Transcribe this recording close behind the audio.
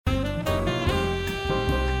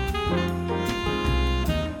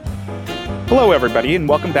Hello, everybody, and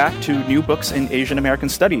welcome back to New Books in Asian American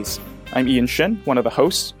Studies. I'm Ian Shin, one of the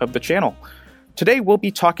hosts of the channel. Today, we'll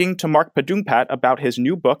be talking to Mark Padungpat about his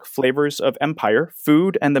new book, Flavors of Empire,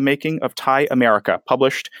 Food and the Making of Thai America,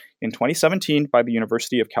 published in 2017 by the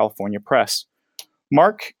University of California Press.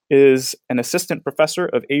 Mark is an assistant professor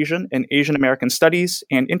of Asian and Asian American Studies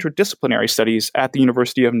and Interdisciplinary Studies at the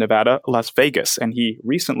University of Nevada, Las Vegas, and he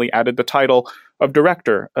recently added the title of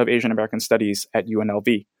Director of Asian American Studies at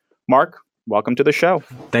UNLV. Mark, welcome to the show.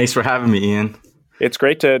 Thanks for having me, Ian. It's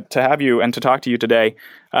great to have you and to talk to you today.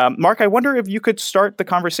 Mark, I wonder if you could start the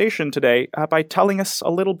conversation today by telling us a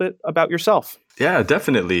little bit about yourself. Yeah,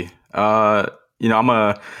 definitely. I'm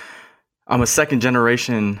a second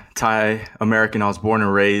generation Thai American. I was born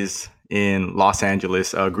and raised in Los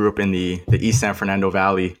Angeles, grew up in the East San Fernando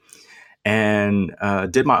Valley, and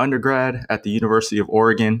did my undergrad at the University of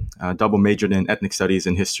Oregon, double majored in ethnic studies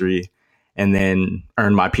and history, and then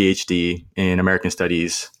earned my PhD in American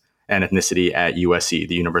Studies and Ethnicity at USC,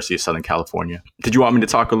 the University of Southern California. Did you want me to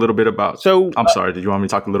talk a little bit about? Did you want me to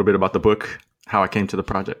talk a little bit about the book, how I came to the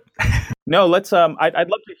project? No, let's. I'd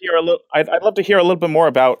love to hear a little. I'd love to hear a little bit more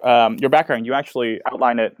about your background. You actually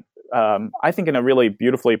outline it, I think, in a really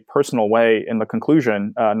beautifully personal way in the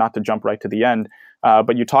conclusion. Not to jump right to the end,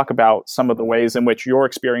 but you talk about some of the ways in which your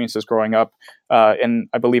experiences growing up in,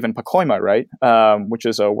 I believe, in Pacoima, right, which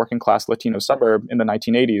is a working class Latino suburb in the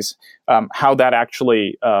 1980s. How that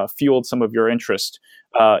actually fueled some of your interest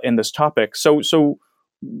in this topic. So.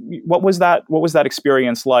 What was that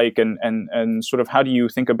experience like, and sort of how do you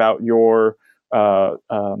think about your growing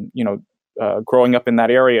up in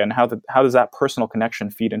that area, and how does that personal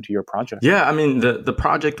connection feed into your project? Yeah, I mean the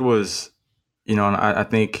project was, and I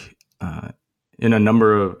think in a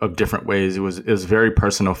number of different ways it was very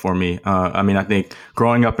personal for me. I think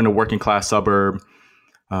growing up in a working class suburb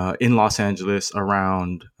in Los Angeles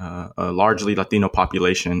around a largely Latino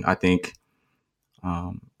population, I think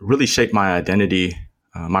really shaped my identity.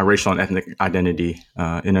 My racial and ethnic identity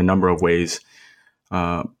in a number of ways,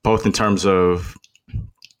 both in terms of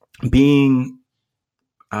being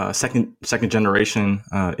second generation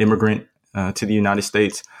immigrant to the United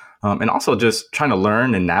States, and also just trying to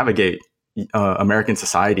learn and navigate American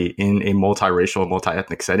society in a multiracial,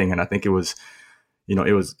 multi-ethnic setting. And I think it was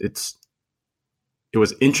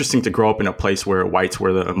interesting to grow up in a place where whites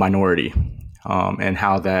were the minority, and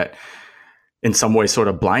how that in some ways sort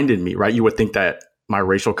of blinded me. Right, you would think that my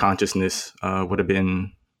racial consciousness would have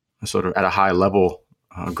been sort of at a high level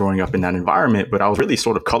growing up in that environment. But I was really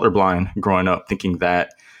sort of colorblind growing up, thinking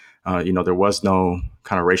that, there was no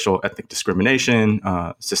kind of racial ethnic discrimination.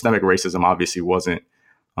 Systemic racism obviously wasn't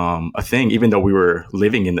a thing, even though we were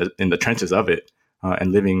living in the trenches of it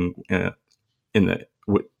and living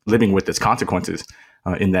with its consequences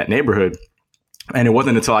in that neighborhood. And it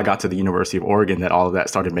wasn't until I got to the University of Oregon that all of that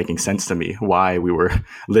started making sense to me, why we were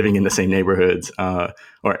living in the same neighborhoods,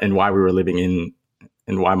 and why we were living in,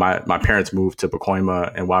 and why my parents moved to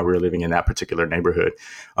Pacoima, and why we were living in that particular neighborhood.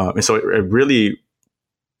 And so it really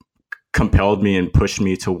compelled me and pushed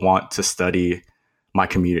me to want to study my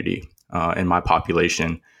community and my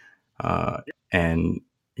population, and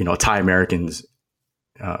Thai Americans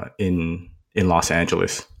in Los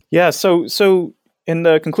Angeles. Yeah. So. In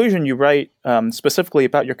the conclusion, you write specifically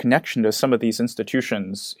about your connection to some of these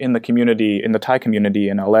institutions in the community, in the Thai community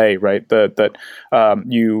in LA, right? That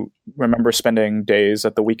you remember spending days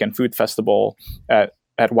at the Weekend Food Festival at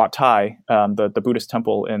Wat Thai, the Buddhist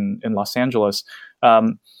temple in Los Angeles.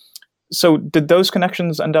 So did those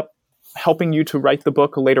connections end up helping you to write the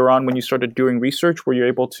book later on when you started doing research? Were you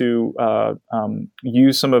able to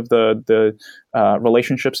use some of the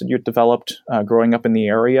relationships that you had developed growing up in the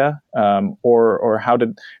area, or how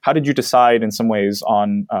did you decide in some ways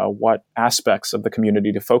on what aspects of the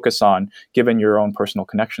community to focus on, given your own personal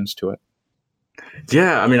connections to it?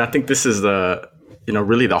 Yeah, I think this is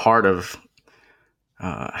really the heart of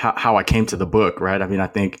how I came to the book, right? I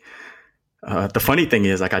think. The funny thing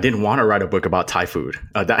is, I didn't want to write a book about Thai food.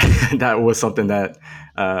 That was something that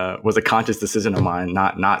was a conscious decision of mine,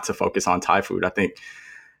 not to focus on Thai food. I think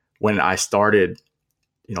when I started,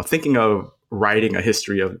 thinking of writing a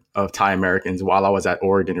history of Thai Americans while I was at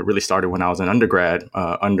Oregon, it really started when I was an undergrad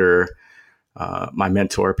under my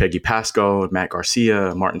mentor, Peggy Pasco, Matt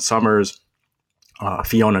Garcia, Martin Summers,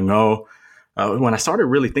 Fiona Ngo. When I started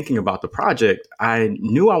really thinking about the project, I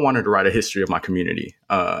knew I wanted to write a history of my community.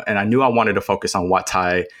 And I knew I wanted to focus on Wat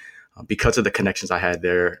Thai because of the connections I had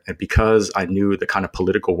there, and because I knew the kind of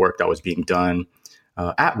political work that was being done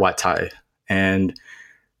at Wat Thai. And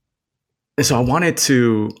so I wanted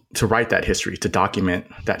to write that history, to document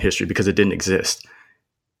that history, because it didn't exist.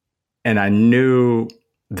 And I knew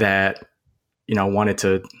that I wanted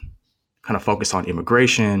to kind of focus on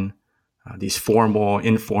immigration, these formal,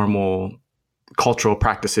 informal cultural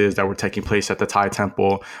practices that were taking place at the Thai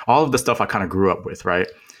temple, all of the stuff I kind of grew up with, right?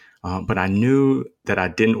 But I knew that I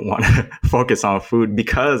didn't want to focus on food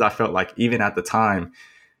because I felt like even at the time,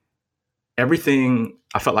 I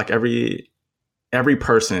felt like every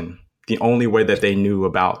person, the only way that they knew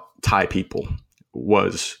about Thai people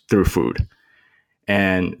was through food.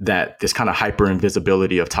 And that this kind of hyper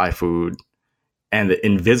invisibility of Thai food and the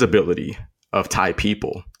invisibility of Thai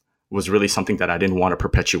people was really something that I didn't want to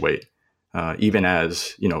perpetuate. Even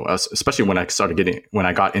as, especially when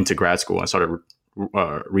I got into grad school and started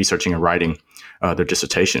researching and writing their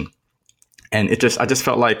dissertation. And I just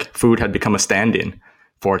felt like food had become a stand-in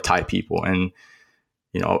for Thai people. And,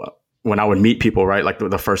 when I would meet people, right, like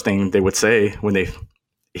the first thing they would say when they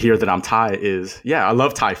hear that I'm Thai is, yeah, I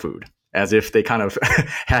love Thai food, as if they kind of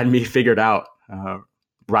had me figured out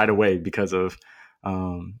right away because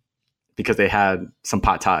they had some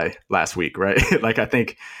pad Thai last week, right? Like, I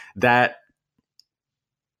think that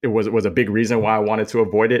it was a big reason why I wanted to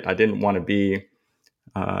avoid it. I didn't want to be,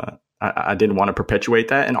 I didn't want to perpetuate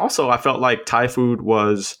that. And also I felt like Thai food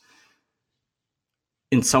was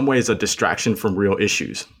in some ways a distraction from real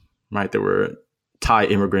issues, right? There were Thai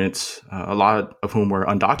immigrants, a lot of whom were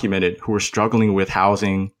undocumented, who were struggling with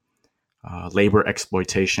housing, labor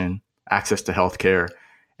exploitation, access to healthcare.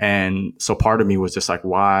 And so part of me was just like,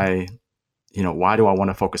 why do I want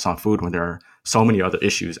to focus on food when there are so many other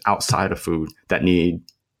issues outside of food that need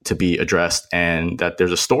to be addressed, and that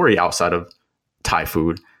there's a story outside of Thai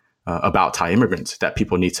food about Thai immigrants that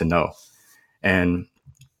people need to know. And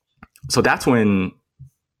so that's when,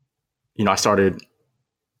 I started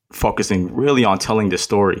focusing really on telling the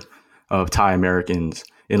story of Thai Americans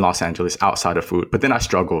in Los Angeles outside of food. But then I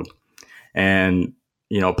struggled. And,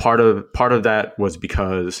 part of that was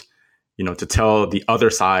because, to tell the other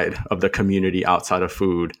side of the community outside of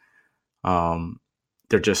food,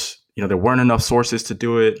 there weren't enough sources to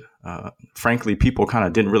do it. Frankly, people kind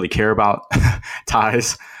of didn't really care about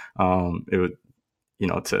Thais. It would,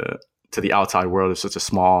 to the outside world, it's such a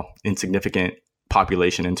small, insignificant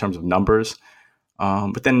population in terms of numbers.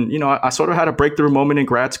 But then, I sort of had a breakthrough moment in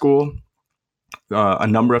grad school. A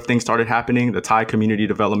number of things started happening. The Thai Community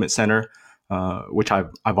Development Center, which I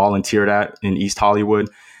volunteered at in East Hollywood,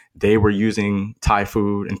 they were using Thai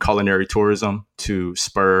food and culinary tourism to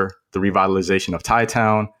spur the revitalization of Thai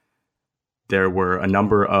town. There were a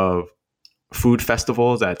number of food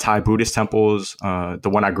festivals at Thai Buddhist temples. The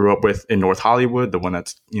one I grew up with in North Hollywood, the one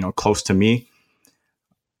that's, close to me.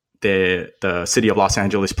 The city of Los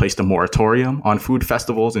Angeles placed a moratorium on food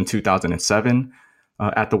festivals in 2007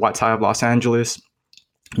 at the Wat Thai of Los Angeles,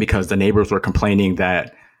 because the neighbors were complaining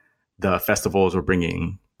that the festivals were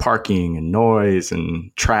bringing parking and noise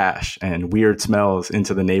and trash and weird smells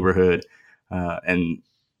into the neighborhood. And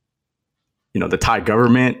the Thai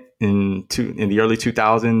government in the early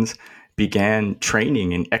 2000s began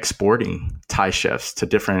training and exporting Thai chefs to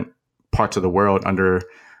different parts of the world under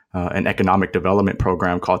an economic development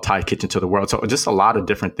program called Thai Kitchen to the World. So just a lot of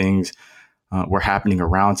different things were happening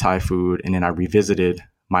around Thai food. And then I revisited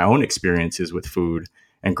my own experiences with food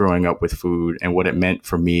and growing up with food and what it meant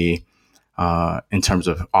for me in terms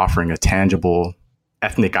of offering a tangible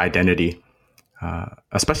ethnic identity,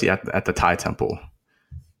 especially at the Thai temple,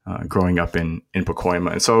 growing up in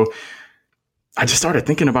Pacoima. And so I just started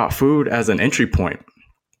thinking about food as an entry point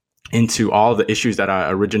into all the issues that I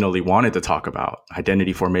originally wanted to talk about: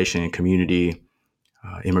 identity formation, community,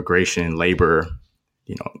 immigration, labor,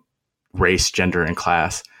 race, gender, and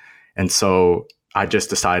class. And so I just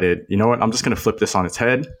decided, I'm just going to flip this on its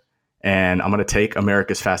head, and I'm going to take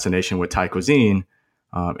America's fascination with Thai cuisine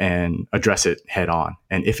and address it head on.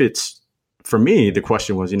 And for me, the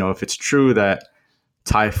question was, if it's true that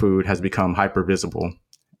Thai food has become hyper visible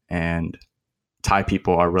and Thai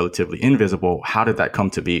people are relatively invisible, how did that come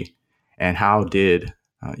to be? And how did,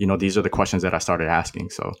 these are the questions that I started asking.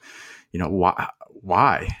 So,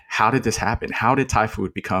 why? How did this happen? How did Thai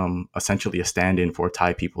food become essentially a stand-in for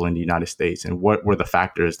Thai people in the United States? And what were the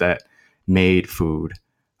factors that made food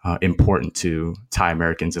important to Thai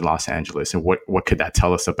Americans in Los Angeles? And what could that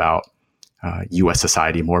tell us about U.S.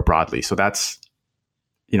 society more broadly? So that's,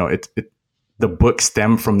 the book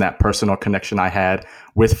stemmed from that personal connection I had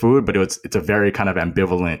with food, but it's a very kind of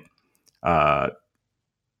ambivalent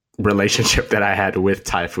relationship that I had with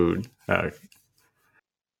Thai food.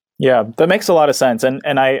 Yeah, that makes a lot of sense.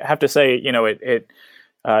 And I have to say, it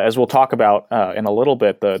as we'll talk about in a little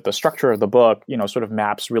bit, the structure of the book, sort of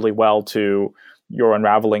maps really well to you're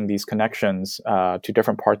unraveling these connections to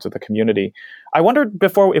different parts of the community. I wondered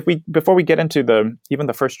before we get into even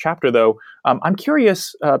the first chapter, though, I'm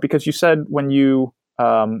curious because you said when you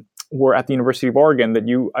were at the University of Oregon that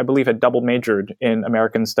you, I believe, had double majored in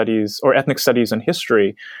American studies or ethnic studies and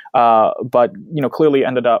history, but clearly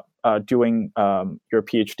ended up doing your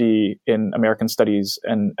PhD in American studies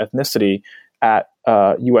and ethnicity at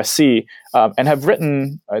USC, and have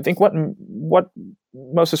written, I think, what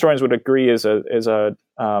most historians would agree is a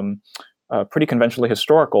pretty conventionally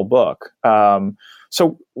historical book.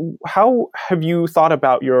 So, how have you thought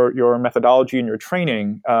about your methodology and your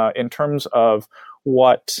training in terms of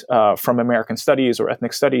what from American studies or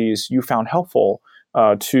ethnic studies you found helpful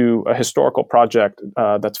to a historical project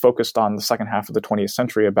that's focused on the second half of the 20th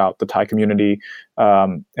century about the Thai community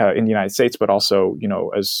in the United States, but also,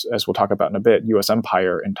 as we'll talk about in a bit, U.S.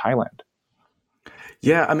 empire in Thailand?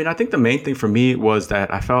 Yeah, I mean, I think the main thing for me was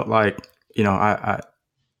that I felt like, I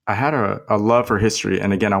had a love for history.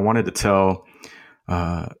 And again, I wanted to tell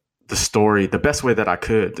the story the best way that I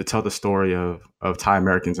could, to tell the story of Thai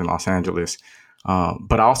Americans in Los Angeles.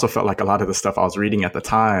 But I also felt like a lot of the stuff I was reading at the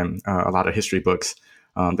time, a lot of history books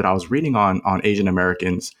that I was reading on Asian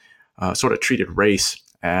Americans, sort of treated race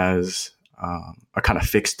as a kind of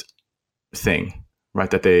fixed thing, right?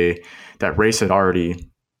 That race had already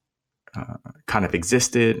kind of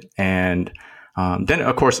existed. And then,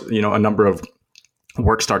 of course, a number of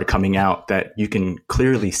work started coming out that you can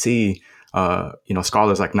clearly see,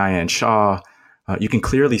 scholars like Nyan Shah. You can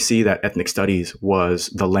clearly see that ethnic studies was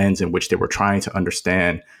the lens in which they were trying to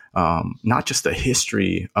understand not just the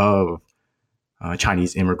history of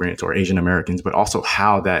Chinese immigrants or Asian Americans, but also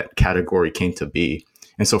how that category came to be.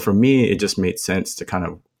 And so for me, it just made sense to kind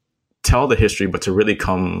of tell the history, but to really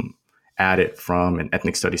come at it from an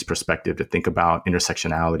ethnic studies perspective, to think about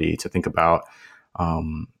intersectionality, to think about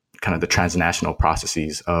kind of the transnational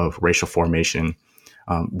processes of racial formation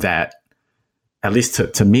that, at least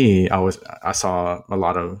to me, I saw a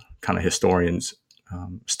lot of kind of historians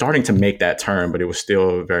starting to make that turn, but it was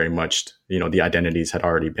still very much, the identities had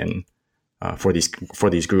already been for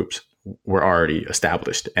these groups were already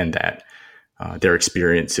established, and that their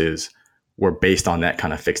experiences were based on that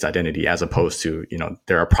kind of fixed identity, as opposed to,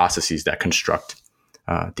 there are processes that construct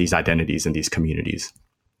these identities in these communities.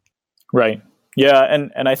 Right. Yeah,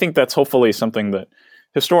 and I think that's hopefully something that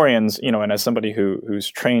historians, and as somebody who's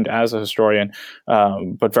trained as a historian,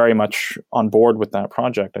 but very much on board with that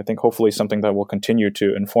project, I think hopefully something that will continue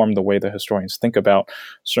to inform the way the historians think about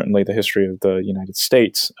certainly the history of the United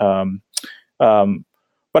States.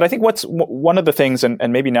 But I think what's one of the things, and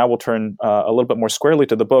maybe now we'll turn a little bit more squarely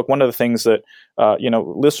to the book. One of the things that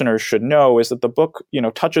listeners should know is that the book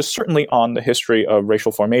touches certainly on the history of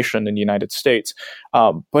racial formation in the United States,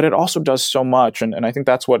 but it also does so much, and I think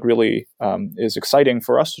that's what really is exciting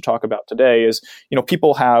for us to talk about today. Is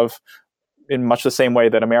people have, in much the same way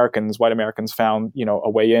that white Americans found, a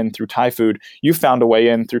way in through Thai food, you found a way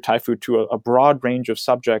in through Thai food to a broad range of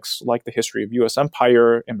subjects like the history of U.S.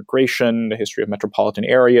 empire, immigration, the history of metropolitan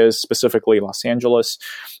areas, specifically Los Angeles,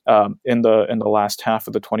 in the last half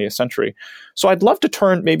of the 20th century. So I'd love to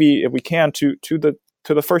turn, maybe if we can, to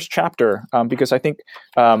the first chapter, because I think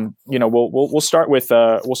we'll start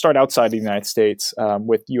outside the United States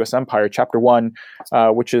with U.S. Empire, Chapter 1,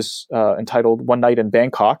 which is entitled "One Night in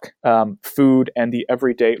Bangkok: Food and the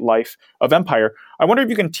Everyday Life of Empire." I wonder if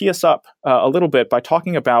you can tee us up a little bit by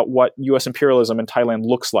talking about what U.S. imperialism in Thailand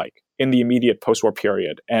looks like in the immediate post-war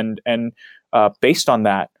period, and based on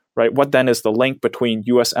that, right, what then is the link between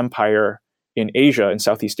U.S. empire in Asia, in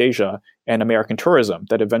Southeast Asia, and American tourism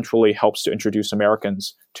that eventually helps to introduce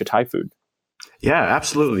Americans to Thai food? Yeah,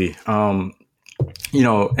 absolutely. And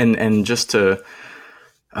just to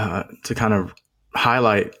kind of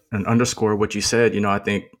highlight and underscore what you said, I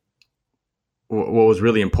think what was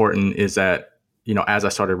really important is that, as I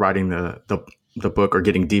started writing the book, or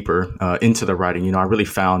getting deeper into the writing, I really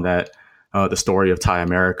found that the story of Thai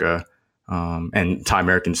America and Thai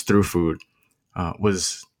Americans through food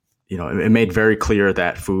was, it made very clear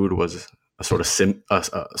that food was a sort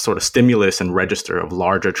of stimulus and register of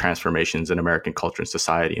larger transformations in American culture and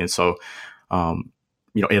society. And so,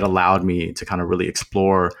 it allowed me to kind of really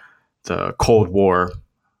explore the Cold War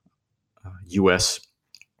U.S.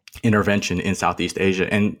 intervention in Southeast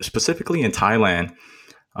Asia, and specifically in Thailand.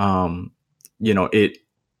 It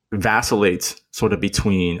vacillates sort of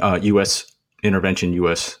between U.S. intervention,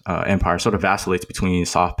 U.S. empire, sort of vacillates between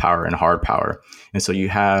soft power and hard power. And so you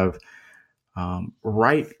have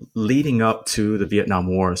right leading up to the Vietnam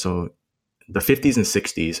War, so the 50s and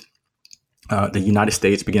 60s, the United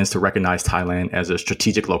States begins to recognize Thailand as a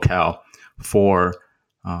strategic locale for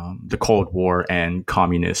the Cold War and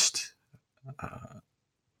communist,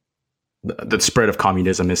 the spread of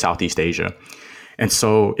communism in Southeast Asia. And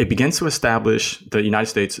so the United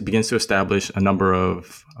States begins to establish a number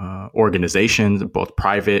of organizations, both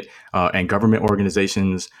private and government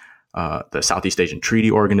organizations. The Southeast Asian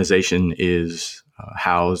Treaty Organization is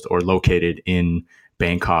housed or located in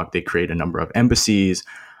Bangkok. They create a number of embassies.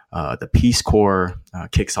 The Peace Corps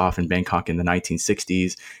kicks off in Bangkok in the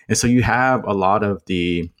 1960s. And so you have a lot of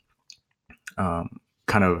the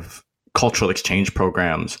kind of cultural exchange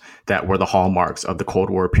programs that were the hallmarks of the Cold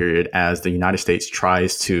War period as the United States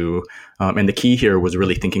tries to, and the key here was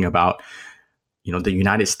really thinking about, the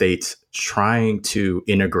United States trying to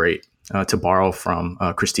integrate, to borrow from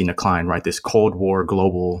Christina Klein, right? This Cold War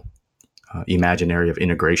global imaginary of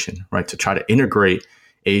integration, right? To try to integrate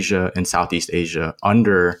Asia and Southeast Asia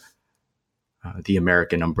under the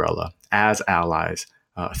American umbrella as allies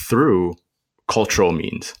through cultural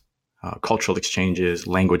means. Cultural exchanges,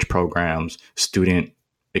 language programs, student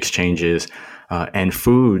exchanges, and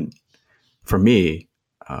food, for me,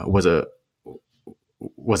 was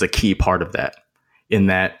a key part of that. In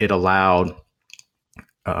that it allowed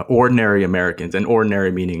ordinary Americans, and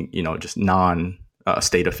ordinary meaning just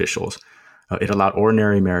non-state officials. It allowed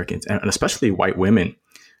ordinary Americans, and especially white women,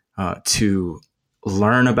 to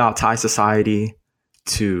learn about Thai society,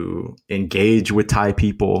 to engage with Thai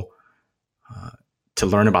people. To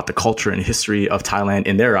learn about the culture and history of Thailand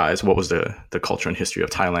in their eyes. What was the culture and history of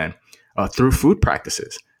Thailand? Through food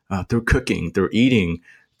practices, through cooking, through eating,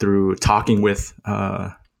 through talking with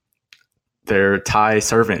their Thai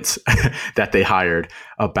servants that they hired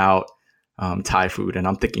about Thai food. And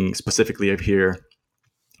I'm thinking specifically of here,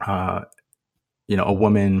 a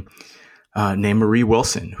woman named Marie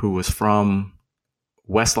Wilson, who was from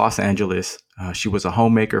West Los Angeles. She was a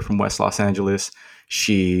homemaker from West Los Angeles.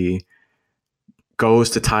 She goes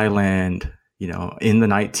to Thailand, in the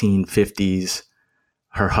 1950s.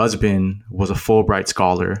 Her husband was a Fulbright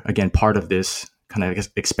scholar. Again, part of this kind of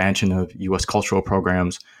expansion of U.S. cultural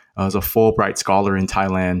programs. Was a Fulbright scholar in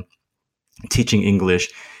Thailand, teaching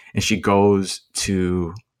English, and she goes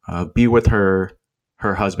to be with her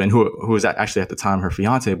husband, who was actually at the time her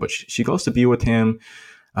fiance, but she goes to be with him.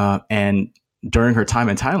 And during her time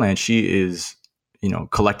in Thailand, she is,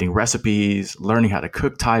 collecting recipes, learning how to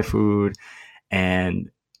cook Thai food. And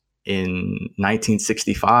in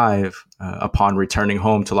 1965, upon returning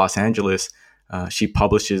home to Los Angeles, she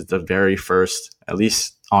publishes the very first, at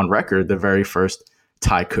least on record, the very first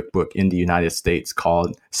Thai cookbook in the United States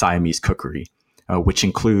called Siamese Cookery, which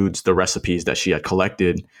includes the recipes that she had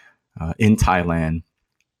collected in Thailand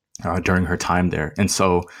during her time there. And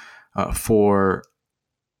so for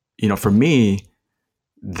me,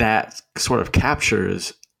 that sort of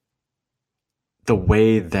captures the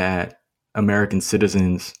way that American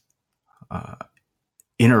citizens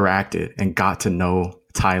interacted and got to know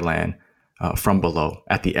Thailand from below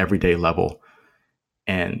at the everyday level,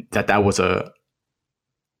 and that was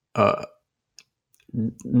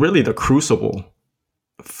really the crucible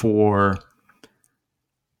for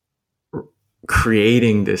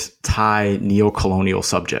creating this Thai neo-colonial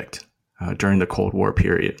subject during the Cold War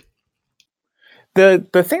period.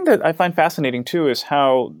 The thing that I find fascinating too is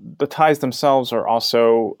how the Thais themselves are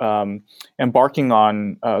also embarking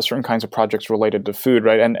on certain kinds of projects related to food,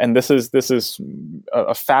 right? And this is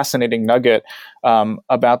a fascinating nugget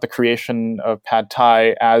about the creation of pad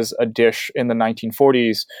Thai as a dish in the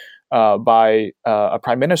 1940s by a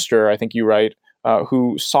prime minister, I think you write,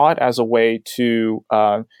 who saw it as a way to,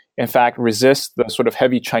 in fact, resist the sort of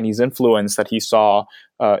heavy Chinese influence that he saw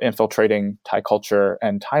infiltrating Thai culture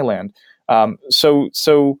and Thailand. So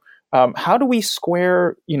how do we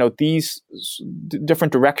square, these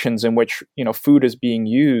different directions in which, food is being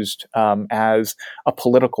used as a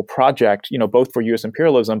political project, both for U.S.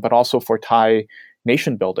 imperialism, but also for Thai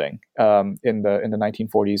nation building in the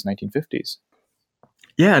 1940s, 1950s?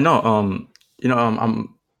 Yeah, no,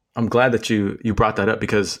 I'm glad that you brought that up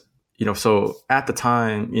because, so at the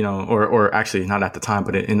time, or actually not at the time,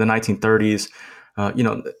 but in the 1930s,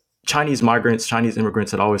 Chinese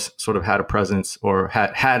immigrants had always sort of had a presence or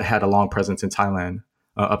had a long presence in Thailand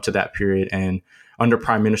up to that period. And under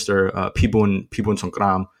Prime Minister Pibun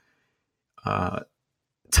Songkram,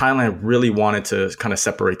 Thailand really wanted to kind of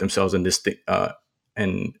separate themselves and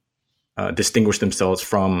distinguish themselves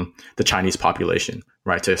from the Chinese population,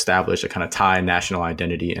 right? To establish a kind of Thai national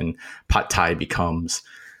identity, and Pad Thai becomes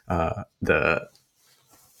the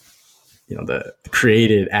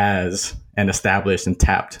created as and established and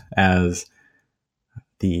tapped as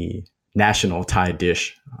the national Thai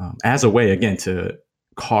dish as a way, again, to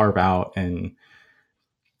carve out and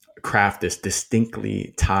craft this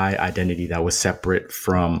distinctly Thai identity that was separate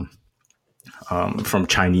from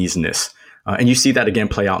Chineseness. And you see that again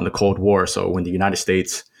play out in the Cold War. So when the United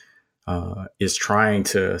States is trying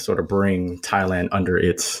to sort of bring Thailand under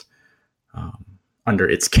its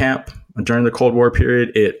camp during the Cold War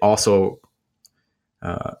period, it also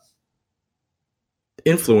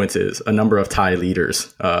influences a number of Thai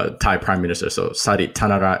leaders, Thai prime ministers. So Sadiq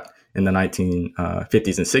Thanarat in the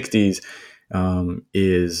 1950s and 60s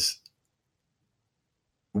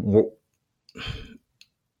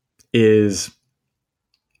is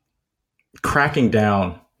cracking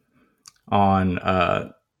down on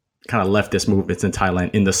kind of leftist movements in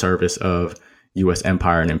Thailand in the service of U.S.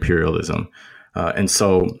 empire and imperialism. And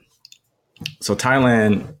so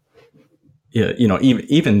Thailand,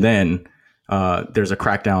 even then, there's a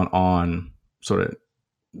crackdown on sort of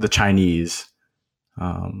the Chinese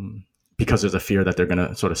because there's a fear that they're going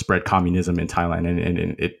to sort of spread communism in Thailand,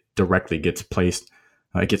 and it directly gets placed.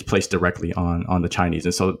 It gets placed directly on the Chinese,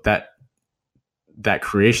 and so that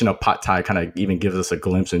creation of Pad Thai kind of even gives us a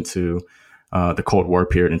glimpse into the Cold War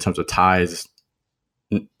period in terms of Thai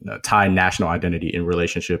national identity in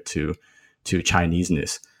relationship to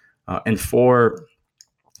Chineseness, and for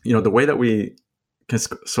the way that we can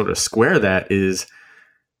sort of square that is,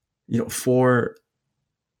 for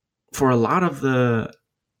a lot of the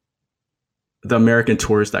American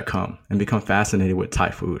tourists that come and become fascinated with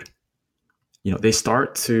Thai food, they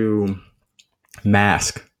start to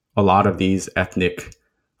mask a lot of these ethnic,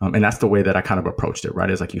 and that's the way that I kind of approached it, right?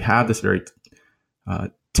 It's like you have this very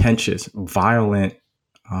tenuous, violent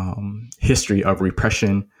history of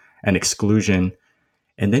repression and exclusion.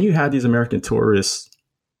 And then you have these American tourists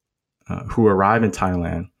who arrive in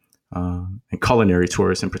Thailand, and culinary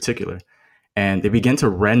tourists in particular, and they begin to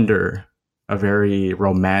render a very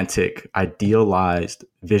romantic, idealized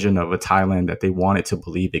vision of a Thailand that they wanted to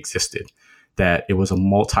believe existed, that it was a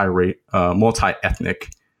multi-ethnic,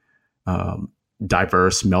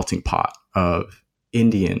 diverse melting pot of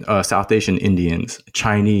South Asian Indians,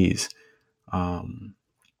 Chinese,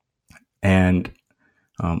 and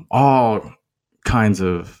all kinds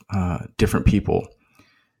of different people.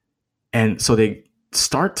 And so they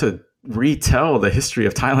start to retell the history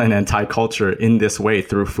of Thailand and Thai culture in this way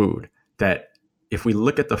through food. That if we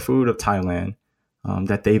look at the food of Thailand,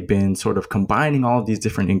 that they've been sort of combining all of these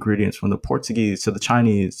different ingredients from the Portuguese to the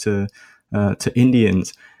Chinese to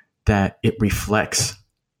Indians, that it reflects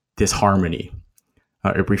this harmony.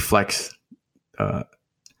 It reflects the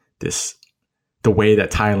way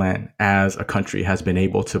that Thailand as a country has been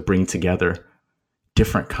able to bring together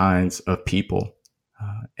different kinds of people.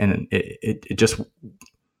 And it just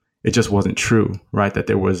wasn't true, right? That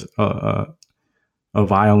there was a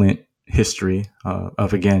violent history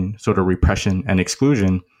of, again, sort of repression and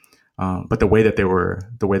exclusion. But the way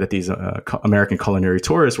that these American culinary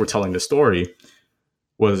tourists were telling the story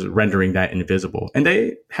was rendering that invisible. And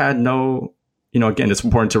they had no, again, it's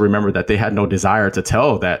important to remember that they had no desire to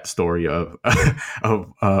tell that story of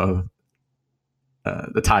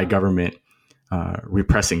the Thai government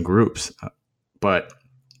repressing groups. But,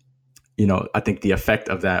 I think the effect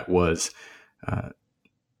of that was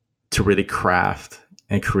to really craft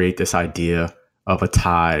and create this idea of a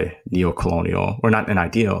Thai neo-colonial, or not an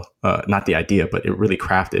ideal, not the idea, but it really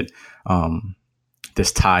crafted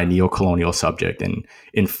this Thai neo-colonial subject and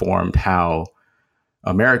informed how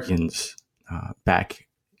Americans back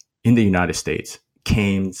in the United States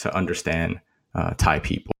came to understand Thai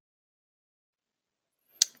people.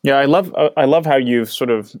 Yeah, I love how you've sort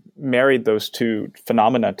of married those two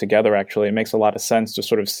phenomena together. Actually, it makes a lot of sense to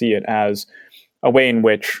sort of see it as a way in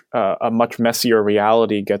which a much messier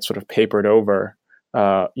reality gets sort of papered over,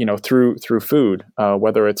 through food,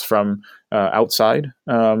 whether it's from outside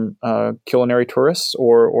culinary tourists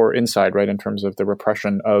or inside, right, in terms of the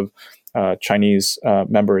repression of Chinese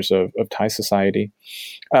members of Thai society.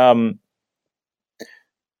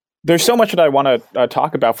 There's so much that I want to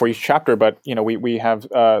talk about for each chapter, but we have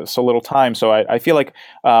so little time. So I feel like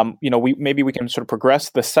we can sort of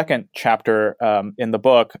progress the second chapter in the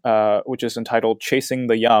book, which is entitled "Chasing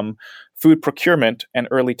the Yum: Food Procurement and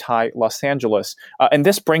Early Thai Los Angeles," and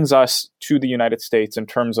this brings us to the United States in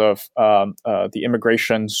terms of the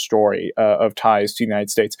immigration story of Thais to the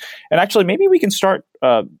United States. And actually, maybe we can start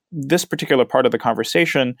this particular part of the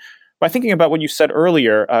conversation by thinking about what you said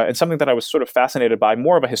earlier, and something that I was sort of fascinated by,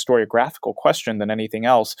 more of a historiographical question than anything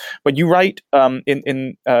else. But you write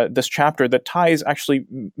in this chapter that Thais actually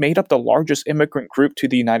made up the largest immigrant group to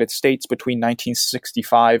the United States between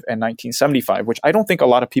 1965 and 1975, which I don't think a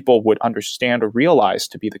lot of people would understand or realize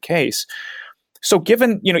to be the case. So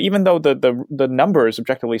given, even though the numbers,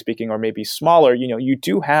 objectively speaking, are maybe smaller, you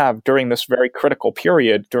do have during this very critical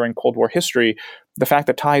period during Cold War history, the fact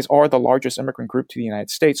that Thais are the largest immigrant group to the United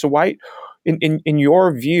States. So why, in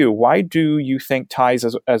your view, why do you think Thais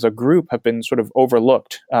as a group have been sort of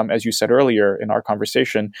overlooked, as you said earlier in our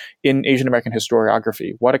conversation, in Asian American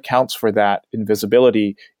historiography? What accounts for that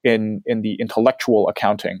invisibility in the intellectual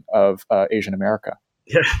accounting of Asian America?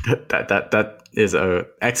 Yeah, that is an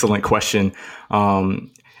excellent question. And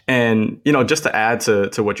just to add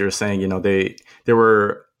to what you're saying, they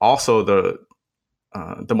were also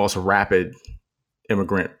the most rapid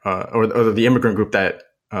immigrant or the immigrant group that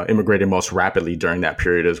immigrated most rapidly during that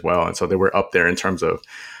period as well. And so they were up there in terms of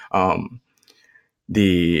not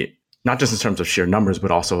just in terms of sheer numbers, but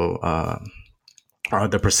also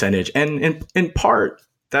the percentage. And in part,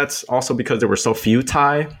 that's also because there were so few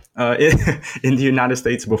Thai in the United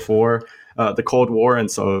States before the Cold War. And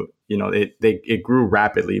so, it grew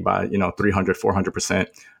rapidly by, 300, 400%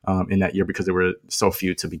 in that year because there were so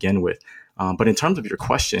few to begin with. But in terms of your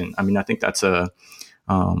question, I mean, I think that's that's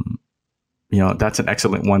an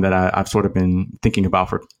excellent one that I've sort of been thinking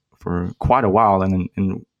about for quite a while. And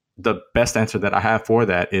the best answer that I have for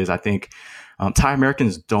that is I think Thai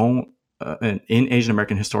Americans don't, in Asian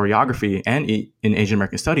American historiography and in Asian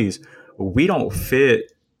American studies, we don't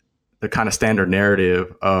fit the kind of standard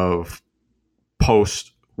narrative of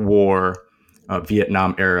post-war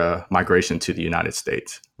Vietnam era migration to the United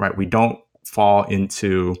States, right? We don't fall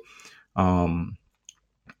into,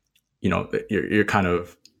 you're kind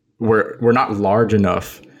of, we're not large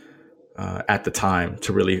enough at the time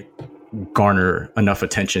to really garner enough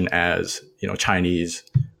attention as, Chinese,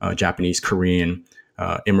 Japanese, Korean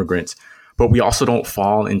immigrants. But we also don't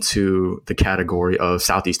fall into the category of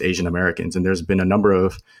Southeast Asian Americans. And there's been a number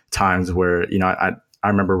of times where, I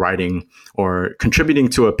remember writing or contributing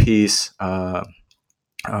to a piece or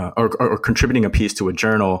contributing a piece to a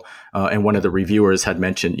journal. And one of the reviewers had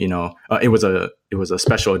mentioned, it was a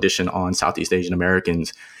special edition on Southeast Asian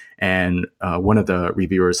Americans. And one of the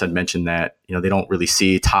reviewers had mentioned that, they don't really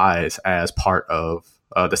see Thais as part of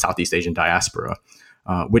the Southeast Asian diaspora,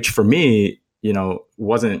 which for me,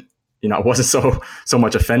 wasn't, I wasn't so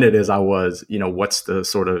much offended as I was, what's the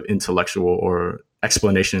sort of intellectual or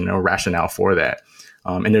explanation or rationale for that?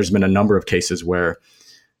 And there's been a number of cases where,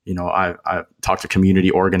 I've talked to community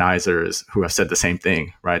organizers who have said the same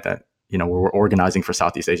thing, right? That, when we're organizing for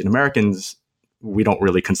Southeast Asian Americans, we don't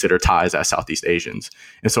really consider Thais as Southeast Asians.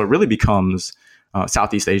 And so it really becomes,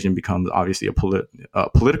 Southeast Asian becomes obviously a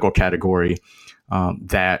political category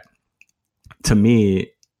that, to me,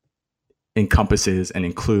 encompasses and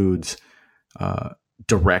includes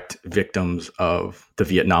direct victims of the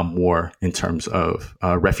Vietnam War in terms of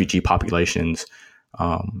refugee populations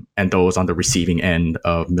and those on the receiving end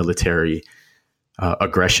of military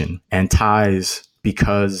aggression. And Thais,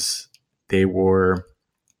 because they were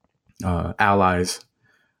allies,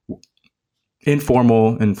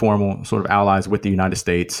 informal sort of allies with the United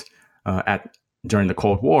States during the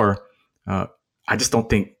Cold War, I just don't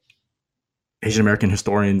think Asian American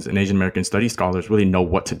historians and Asian American studies scholars really know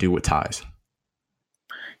what to do with Thais.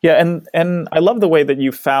 Yeah, and I love the way that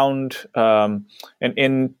you found an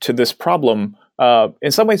end to this problem.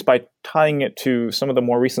 In some ways, by tying it to some of the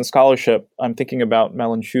more recent scholarship, I'm thinking about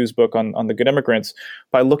Melon Chu's book on the Good Immigrants,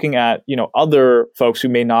 by looking at other folks who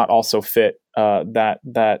may not also fit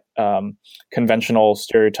that conventional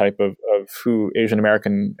stereotype of who Asian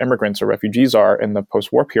American immigrants or refugees are in the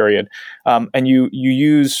post-war period, and you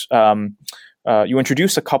use you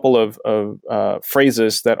introduce a couple of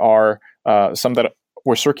phrases that are some that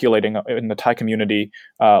were circulating in the Thai community,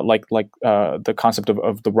 like the concept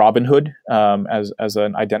of the Robin Hood as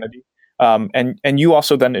an identity. And you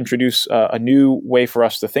also then introduce a new way for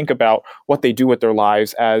us to think about what they do with their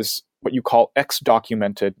lives as what you call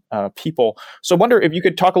ex-documented people. So I wonder if you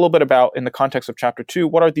could talk a little bit about, in the context of Chapter 2,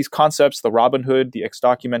 what are these concepts, the Robin Hood, the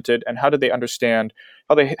ex-documented, and how do they understand,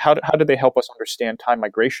 how do they help us understand Thai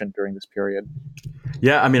migration during this period?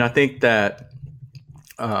 Yeah, I mean, I think that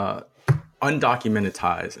undocumented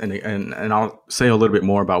Thais, and I'll say a little bit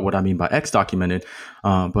more about what I mean by ex-documented,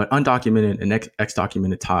 but undocumented and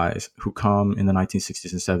ex-documented Thais who come in the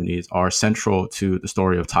 1960s and 70s are central to the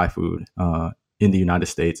story of Thai food in the United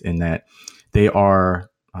States, in that they are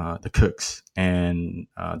the cooks and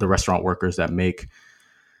the restaurant workers that make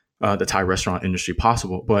the Thai restaurant industry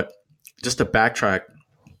possible. But just to backtrack,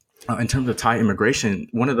 in terms of Thai immigration,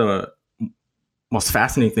 one of the most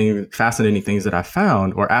fascinating things that I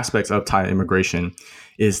found, or aspects of Thai immigration,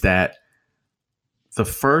 is that the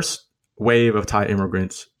first wave of Thai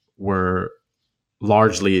immigrants were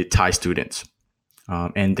largely Thai students,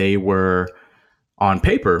 and they were on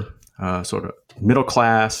paper, sort of middle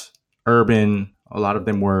class, urban. A lot of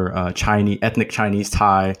them were Chinese, ethnic Chinese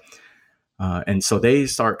Thai. And so they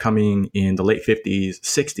start coming in the late 50s,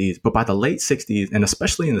 60s. But by the late 60s, and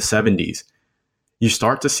especially in the 70s, you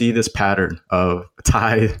start to see this pattern of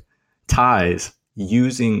Thais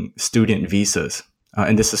using student visas.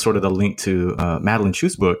 And this is sort of the link to Madeline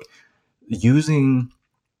Chu's book, using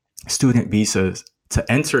student visas to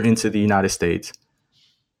enter into the United States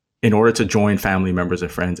in order to join family members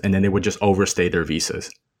and friends. And then they would just overstay their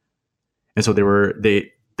visas. And so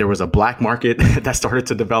there was a black market that started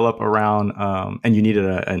to develop around, and you needed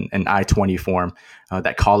an I-20 form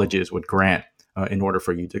that colleges would grant in order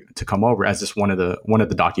for you to come over as just one of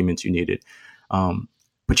the documents you needed.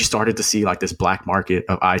 But you started to see like this black market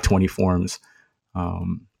of I-20 forms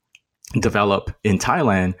develop in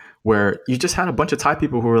Thailand, where you just had a bunch of Thai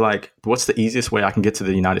people who were like, what's the easiest way I can get to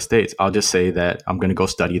the United States? I'll just say that I'm going to go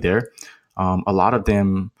study there. A lot of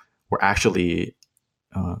them were actually,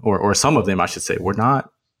 or some of them, I should say, were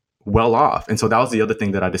not well off. And so that was the other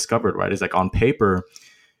thing that I discovered, right? Is like on paper,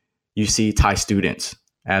 you see Thai students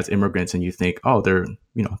as immigrants and you think, oh, they're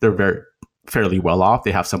very fairly well off.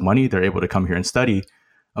 They have some money. They're able to come here and study.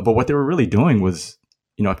 But what they were really doing was,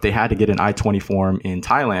 if they had to get an I-20 form in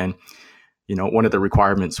Thailand, one of the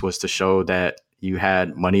requirements was to show that you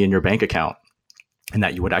had money in your bank account and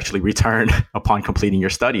that you would actually return upon completing your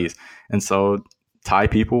studies. And so Thai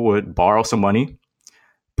people would borrow some money,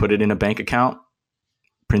 put it in a bank account,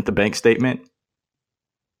 print the bank statement,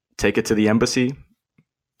 take it to the embassy,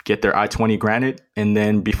 get their I-20 granted, and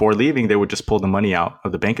then before leaving, they would just pull the money out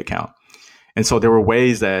of the bank account. And so there were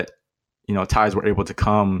ways that, Thais were able to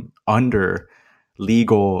come under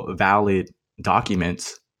legal, valid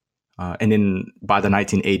documents. And then by the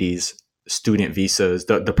 1980s, student visas,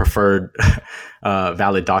 the preferred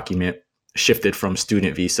valid document shifted from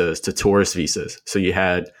student visas to tourist visas. So you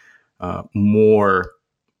had more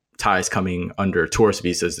Thais coming under tourist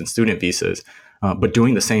visas than student visas, but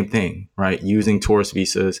doing the same thing, right? Using tourist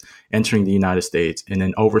visas, entering the United States, and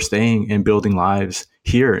then overstaying and building lives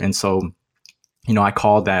here. And so, I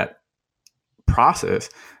call that process,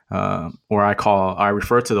 or I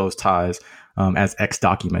refer to those Thais as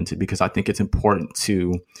X-documented, because I think it's important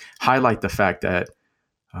to highlight the fact that,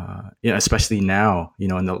 especially now,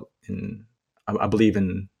 I believe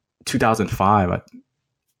in 2005,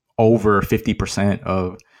 over 50%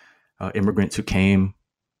 of immigrants who came,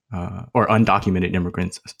 or undocumented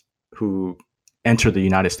immigrants who entered the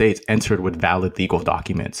United States entered with valid legal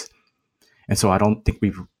documents. And so I don't think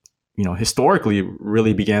we've, historically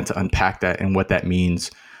really began to unpack that and what that means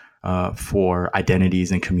for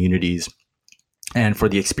identities and communities, and for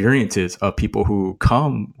the experiences of people who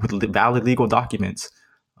come with valid legal documents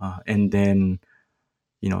and then,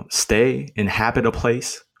 stay, inhabit a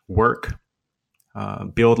place, work,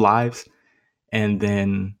 build lives, and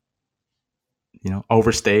then,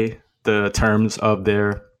 overstay the terms of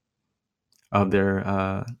their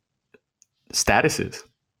statuses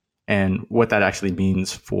and what that actually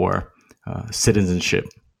means for citizenship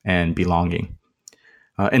and belonging.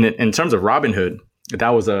 And in terms of Robinhood, that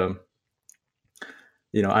was I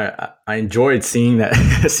enjoyed seeing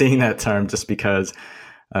that term just because,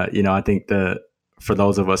 I think for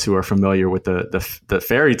those of us who are familiar with the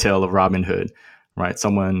fairy tale of Robin Hood, right?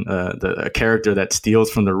 Someone, a character that steals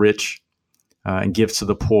from the rich and gives to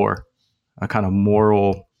the poor, a kind of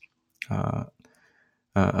moral,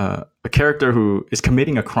 a character who is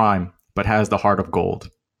committing a crime but has the heart of gold.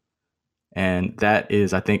 And that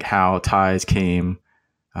is, I think, how Thais came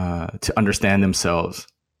to understand themselves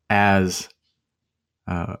as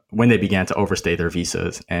when they began to overstay their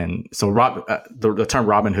visas. And so the term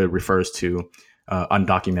Robin Hood refers to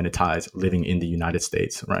undocumented Thais living in the United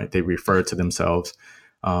States, right? They refer to themselves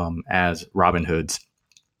as Robin Hoods.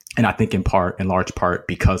 And I think in large part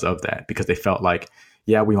because of that, because they felt like,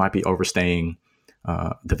 yeah, we might be overstaying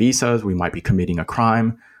the visas, we might be committing a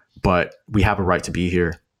crime, but we have a right to be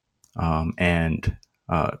here. And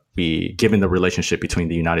given the relationship between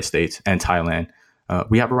the United States and Thailand,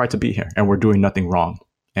 we have a right to be here, and we're doing nothing wrong,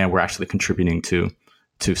 and we're actually contributing to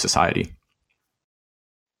society.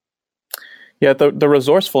 Yeah, the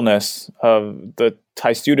resourcefulness of the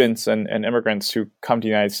Thai students and immigrants who come to the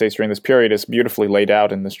United States during this period is beautifully laid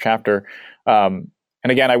out in this chapter. And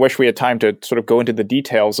again, I wish we had time to sort of go into the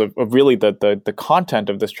details of really the content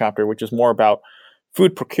of this chapter, which is more about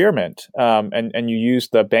food procurement. And you use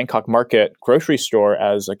the Bangkok Market grocery store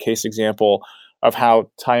as a case example of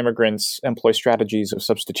how Thai immigrants employ strategies of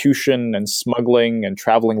substitution and smuggling and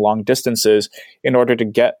traveling long distances in order to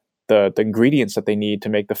get the ingredients that they need to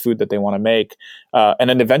make the food that they want to make, and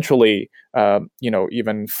then eventually,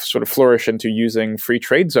 even sort of flourish into using free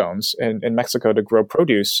trade zones in Mexico to grow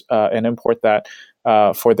produce and import that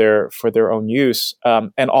for their own use.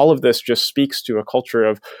 And all of this just speaks to a culture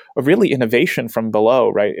of really innovation from below,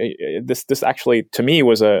 right? This actually, to me,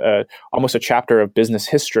 was almost a chapter of business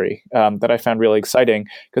history that I found really exciting,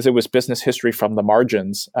 because it was business history from the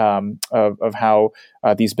margins of how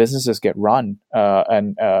these businesses get run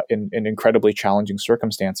and in incredibly challenging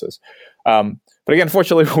circumstances. But again,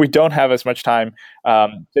 fortunately, we don't have as much time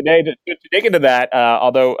today to dig into that,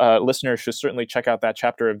 although listeners should certainly check out that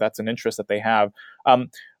chapter if that's an interest that they have.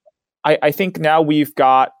 I think now we've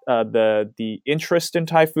got the interest in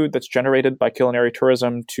Thai food that's generated by culinary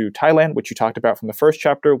tourism to Thailand, which you talked about from the first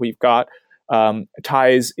chapter. We've got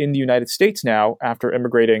Thais in the United States now after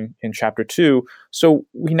immigrating in chapter 2. So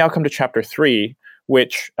we now come to chapter 3,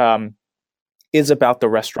 which is about the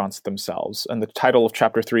restaurants themselves. And the title of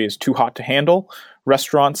chapter 3 is Too Hot to Handle: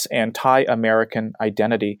 Restaurants and Thai American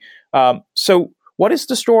Identity. So what is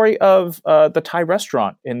the story of the Thai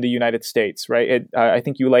restaurant in the United States, right? I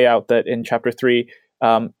think you lay out that in chapter 3,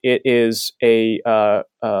 it is it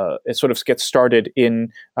sort of gets started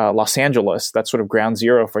in Los Angeles. That's sort of ground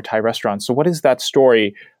zero for Thai restaurants. So what is that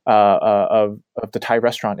story of the Thai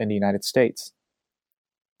restaurant in the United States?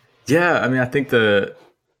 Yeah, I mean, I think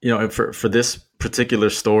for this particular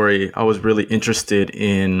story, I was really interested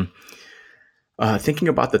in thinking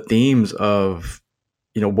about the themes of,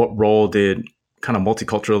 what role did kind of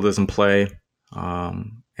multiculturalism play,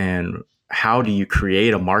 and how do you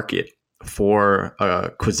create a market for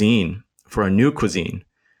a new cuisine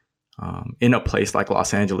in a place like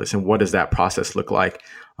Los Angeles, and what does that process look like?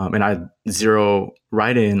 And I zero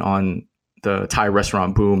right in on the Thai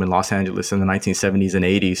restaurant boom in Los Angeles in the 1970s and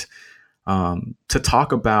 80s. To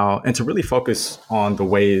talk about and to really focus on the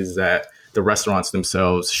ways that the restaurants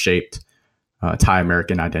themselves shaped Thai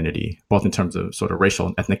American identity, both in terms of sort of racial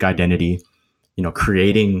and ethnic identity,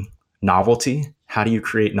 creating novelty. How do you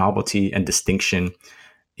create novelty and distinction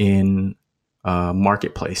in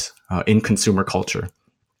marketplace, in consumer culture,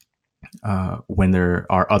 when there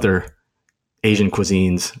are other Asian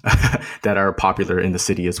cuisines that are popular in the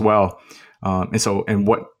city as well? And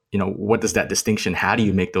what does that distinction? How do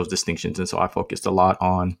you make those distinctions? And so I focused a lot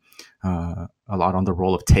on the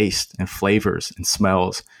role of taste and flavors and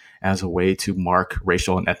smells as a way to mark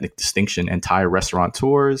racial and ethnic distinction. And Thai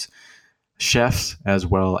restaurateurs, chefs, as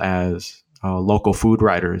well as local food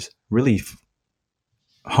writers really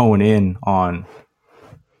hone in on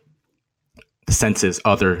the senses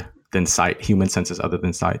other than sight, human senses other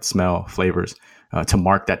than sight, smell, flavors, to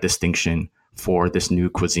mark that distinction for this new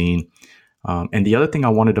cuisine. And the other thing I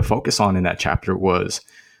wanted to focus on in that chapter was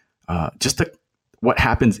what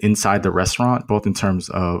happens inside the restaurant, both in terms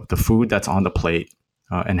of the food that's on the plate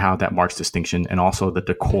and how that marks distinction, and also the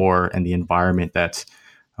decor and the environment that's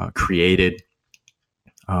created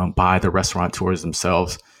by the restaurateurs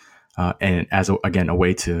themselves, and as a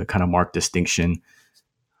way to kind of mark distinction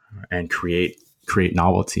and create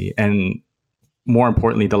novelty. And more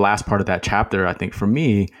importantly, the last part of that chapter, I think for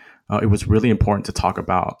me, it was really important to talk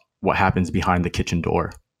about what happens behind the kitchen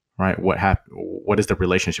door, right? What is the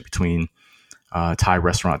relationship between Thai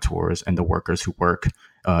restaurateurs and the workers who work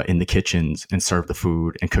in the kitchens and serve the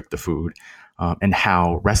food and cook the food, and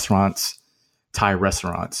how Thai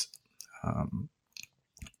restaurants,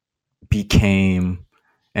 became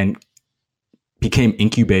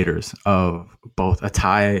incubators of both a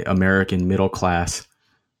Thai American middle class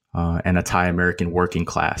and a Thai American working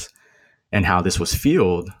class, and how this was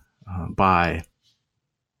fueled by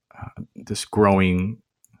this growing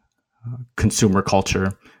consumer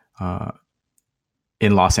culture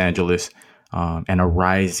in Los Angeles, and a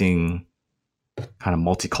rising kind of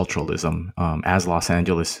multiculturalism as Los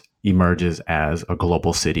Angeles emerges as a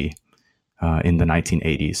global city in the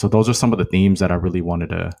 1980s. So those are some of the themes that I really wanted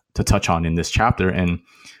to touch on in this chapter, and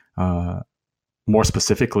more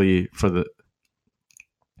specifically for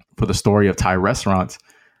the story of Thai restaurants.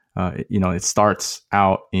 It starts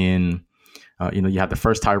out in you have the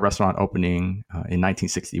first Thai restaurant opening in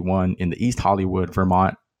 1961 in the East Hollywood,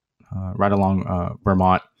 Vermont, right along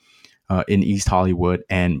Vermont in East Hollywood.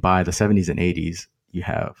 And by the 70s and 80s, you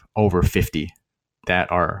have over 50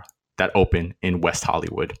 that open in West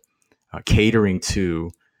Hollywood, catering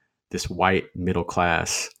to this white middle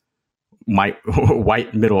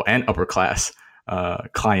and upper class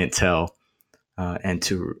clientele, and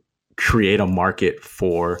to create a market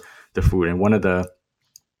for the food. And one of the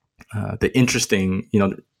interesting,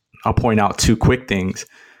 I'll point out two quick things.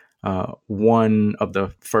 One of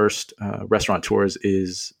the first restaurateurs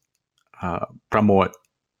is Pramod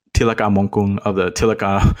Tilaka Mongkun of the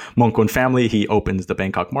Tilaka Mongkun family. He opens the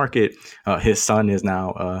Bangkok market. His son is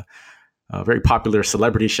now a very popular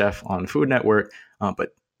celebrity chef on Food Network. But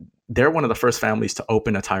they're one of the first families to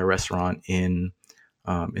open a Thai restaurant in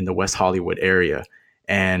the West Hollywood area.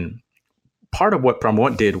 And part of what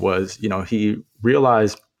Pramod did was, he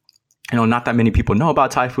realized, not that many people know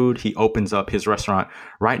about Thai food. He opens up his restaurant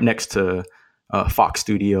right next to Fox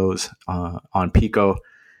Studios on Pico,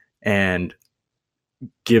 and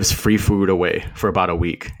gives free food away for about a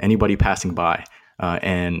week. Anybody passing by,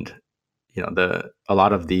 and a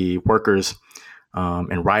lot of the workers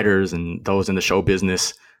and writers and those in the show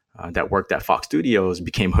business that worked at Fox Studios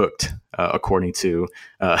became hooked. According to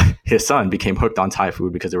his son, became hooked on Thai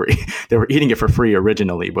food because they were eating it for free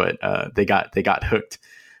originally, but they got hooked.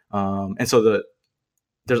 And so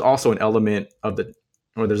there's also an element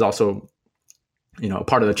there's also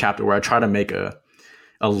part of the chapter where I try to make a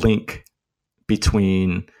link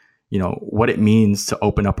between what it means to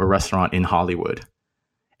open up a restaurant in Hollywood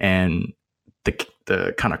and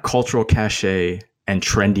the kind of cultural cachet and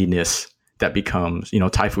trendiness that becomes,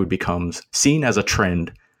 Thai food becomes seen as a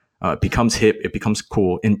trend, becomes hip, it becomes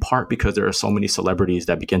cool, in part because there are so many celebrities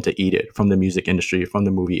that begin to eat it, from the music industry, from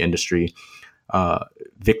the movie industry.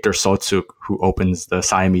 Victor Sotsuk, who opens the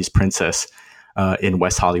Siamese Princess in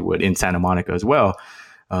West Hollywood, in Santa Monica as well,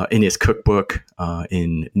 in his cookbook,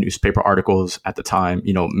 in newspaper articles at the time,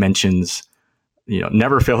 mentions,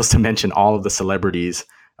 never fails to mention all of the celebrities,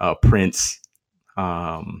 Prince,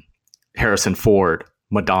 Harrison Ford,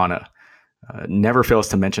 Madonna, never fails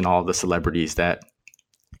to mention all of the celebrities that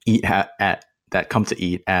that come to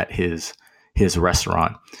eat at his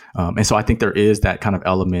restaurant. And so I think there is that kind of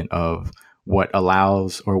element of what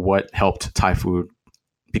allows, or what helped Thai food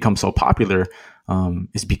become so popular,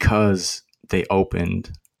 is because they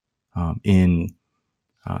opened in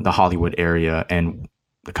the Hollywood area, and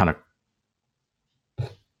the kind of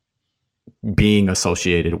being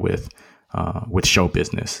associated with show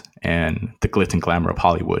business and the glitz and glamour of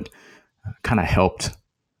Hollywood kind of helped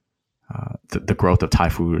the growth of Thai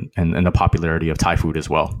food and the popularity of Thai food as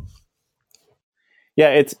well.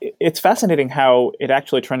 Yeah, it's fascinating how it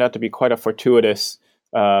actually turned out to be quite a fortuitous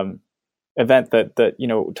event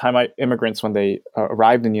that Thai immigrants, when they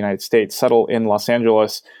arrived in the United States, settle in Los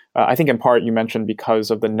Angeles. I think in part you mentioned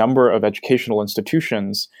because of the number of educational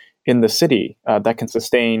institutions in the city that can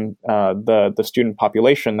sustain the student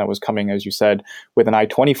population that was coming, as you said, with an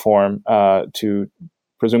I-20 form to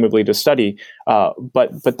presumably to study.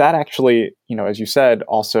 But that actually, as you said,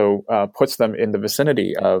 also puts them in the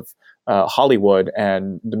vicinity of Hollywood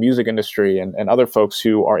and the music industry and other folks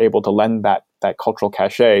who are able to lend that cultural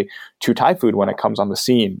cachet to Thai food when it comes on the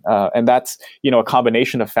scene. And that's, a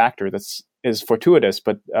combination of factors is fortuitous,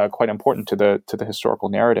 but quite important to the historical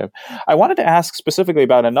narrative. I wanted to ask specifically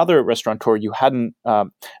about another restaurateur you hadn't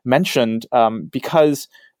mentioned, because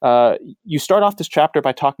you start off this chapter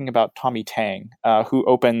by talking about Tommy Tang, who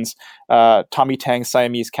opens Tommy Tang's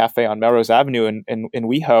Siamese Cafe on Melrose Avenue in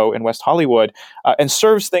WeHo in West Hollywood, and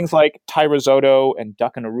serves things like Thai risotto and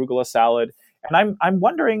duck and arugula salad. And I'm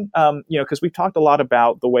wondering, because we've talked a lot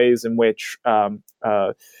about the ways in which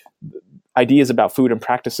ideas about food and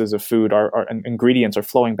practices of food and ingredients are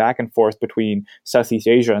flowing back and forth between Southeast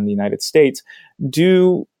Asia and the United States.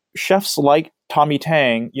 Do chefs like Tommy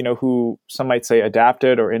Tang, who some might say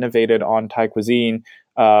adapted or innovated on Thai cuisine,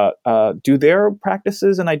 do their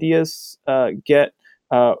practices and ideas get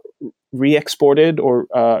re-exported or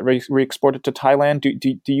re-exported to Thailand?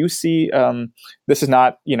 Do you see, this is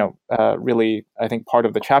not, really, I think, part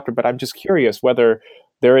of the chapter, but I'm just curious whether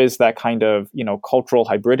there is that kind of, cultural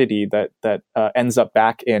hybridity that ends up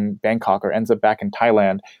back in Bangkok or ends up back in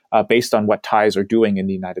Thailand based on what Thais are doing in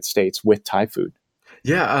the United States with Thai food.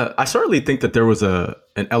 Yeah, I certainly think that there was an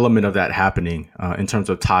element of that happening in terms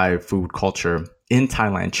of Thai food culture in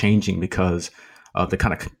Thailand changing because of the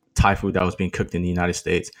kind of Thai food that was being cooked in the United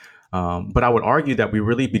States. But I would argue that we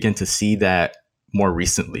really begin to see that more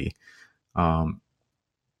recently.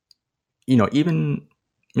 Even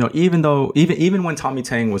when Tommy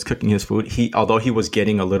Tang was cooking his food, although he was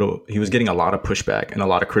getting a lot of pushback and a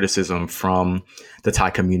lot of criticism from the Thai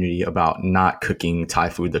community about not cooking Thai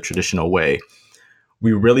food the traditional way.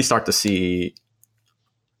 We really start to see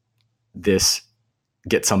this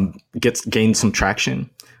gain some traction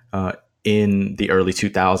in the early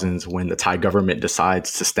 2000s when the Thai government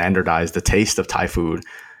decides to standardize the taste of Thai food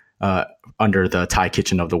under the Thai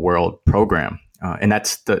Kitchen of the World program. And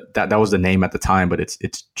that was the name at the time, but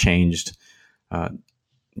it's changed. The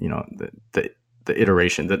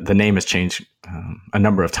iteration, the name has changed a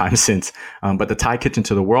number of times since. But the Thai Kitchen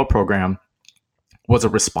to the World program was a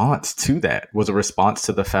response to that, was a response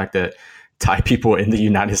to the fact that Thai people in the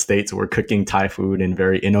United States were cooking Thai food in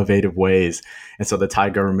very innovative ways. And so the Thai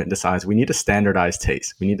government decides we need to standardize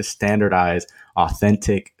taste. We need to standardize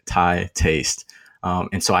authentic Thai taste.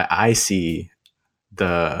 And so I see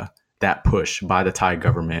that push by the Thai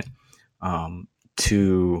government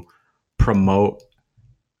to promote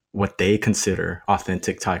what they consider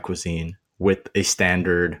authentic Thai cuisine with a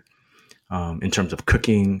standard in terms of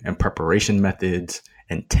cooking and preparation methods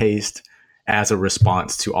and taste, as a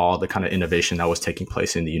response to all the kind of innovation that was taking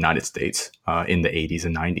place in the United States in the 80s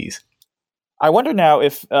and 90s. I wonder now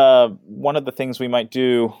if one of the things we might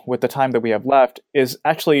do with the time that we have left is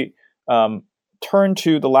actually turn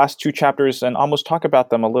to the last two chapters and almost talk about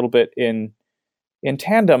them a little bit in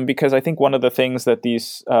tandem, because I think one of the things that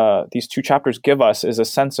these two chapters give us is a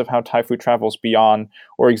sense of how Thai food travels beyond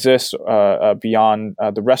or exists beyond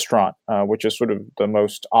the restaurant, which is sort of the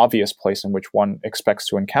most obvious place in which one expects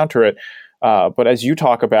to encounter it. But as you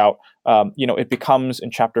talk about, it becomes in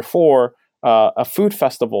chapter 4 a food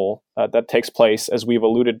festival that takes place, as we've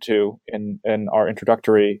alluded to in our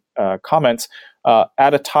introductory comments,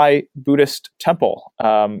 at a Thai Buddhist temple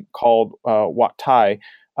called Wat Thai.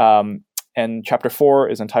 And chapter 4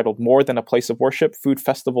 is entitled More Than a Place of Worship, Food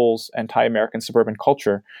Festivals and Thai American Suburban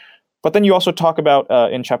Culture. But then you also talk about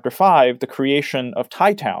in chapter 5 the creation of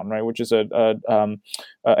Thai Town, right, which is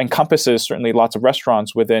encompasses certainly lots of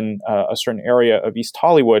restaurants within a certain area of East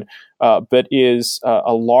Hollywood, but is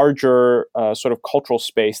a larger sort of cultural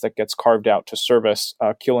space that gets carved out to service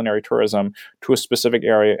culinary tourism to a specific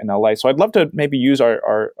area in LA. So I'd love to maybe use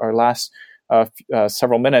our last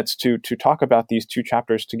several minutes to talk about these two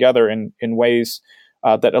chapters together in ways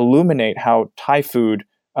that illuminate how Thai food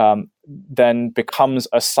then becomes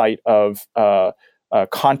a site of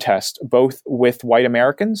contest, both with white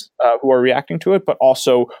Americans who are reacting to it, but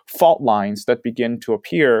also fault lines that begin to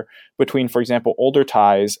appear between, for example, older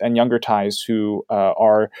Thais and younger Thais who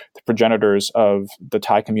are the progenitors of the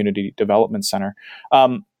Thai Community Development Center.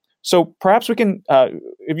 So perhaps we can,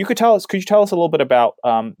 if you could tell us, could you tell us a little bit about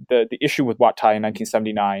the issue with Wat Thai in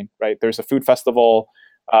 1979, right? There's a food festival,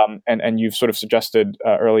 and you've sort of suggested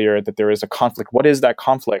earlier that there is a conflict. What is that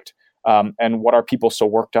conflict? And what are people so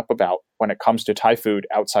worked up about when it comes to Thai food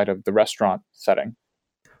outside of the restaurant setting?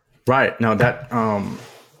 Right. Now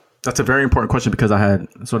that's a very important question, because I had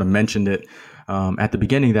sort of mentioned it at the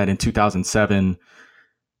beginning that in 2007,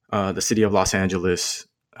 the city of Los Angeles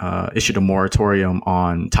issued a moratorium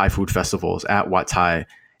on Thai food festivals at Wat Thai.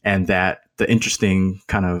 And that the interesting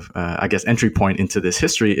kind of, entry point into this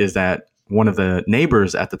history is that one of the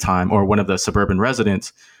neighbors at the time, or one of the suburban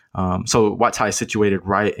residents, so Wat Thai is situated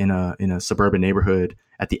right in a suburban neighborhood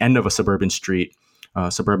at the end of a suburban street,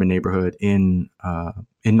 suburban neighborhood in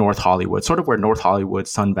North Hollywood, sort of where North Hollywood,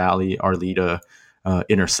 Sun Valley, Arleta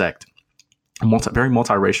intersect. Very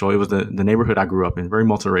multiracial. It was the neighborhood I grew up in, very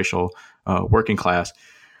multiracial, working class.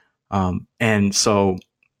 And so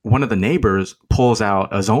one of the neighbors pulls out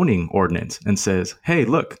a zoning ordinance and says, hey,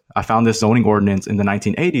 look, I found this zoning ordinance in the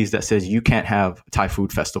 1980s that says you can't have Thai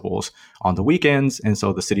food festivals on the weekends. And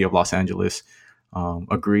so the city of Los Angeles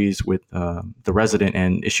agrees with the resident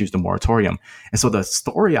and issues the moratorium. And so the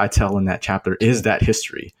story I tell in that chapter is that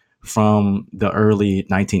history from the early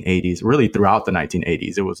 1980s, really throughout the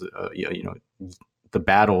 1980s. It was, the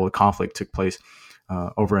battle, the conflict took place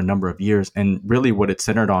over a number of years. And really what it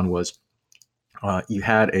centered on was you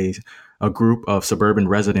had a group of suburban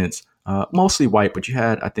residents, mostly white, but you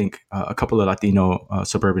had, I think, a couple of Latino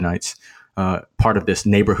suburbanites, part of this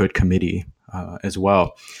neighborhood committee as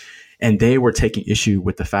well. And they were taking issue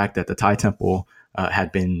with the fact that the Thai Temple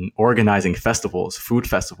had been organizing festivals, food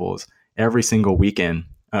festivals, every single weekend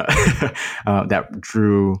that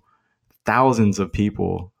drew thousands of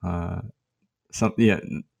people,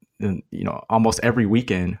 almost every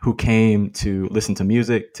weekend, who came to listen to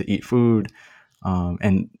music, to eat food.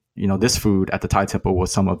 And this food at the Thai Temple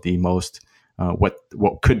was some of the most, what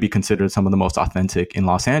could be considered some of the most authentic in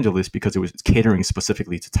Los Angeles, because it was catering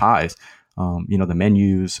specifically to Thais. The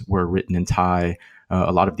menus were written in Thai.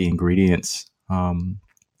 A lot of the ingredients, or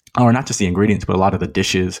not just the ingredients, but a lot of the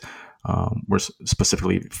dishes were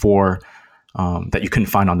specifically for that you couldn't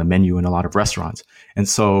find on the menu in a lot of restaurants. And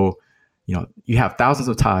so, you have thousands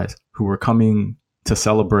of Thais who were coming to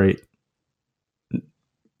celebrate,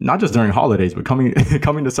 not just during holidays, but coming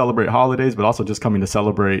to celebrate holidays, but also just coming to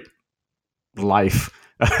celebrate life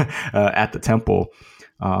at the temple,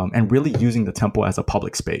 and really using the temple as a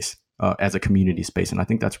public space, as a community space. And I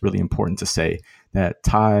think that's really important to say, that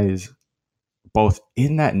Thais, both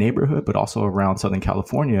in that neighborhood, but also around Southern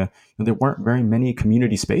California, there weren't very many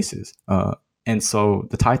community spaces. And so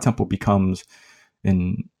the Thai Temple becomes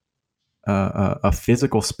in a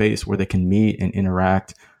physical space where they can meet and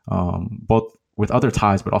interact, both with other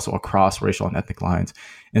Thais, but also across racial and ethnic lines.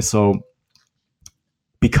 And so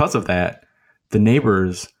because of that, the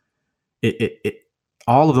neighbors,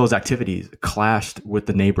 all of those activities clashed with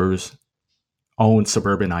the neighbors' own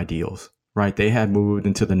suburban ideals, right? They had moved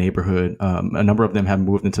into the neighborhood. A number of them had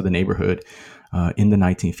moved into the neighborhood in the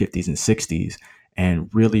 1950s and 60s and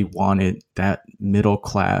really wanted that middle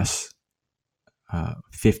class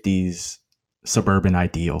 50s suburban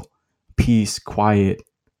ideal: peace, quiet,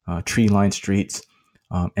 tree-lined streets.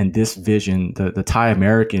 And this vision, the Thai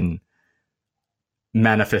American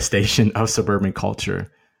manifestation of suburban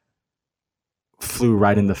culture, flew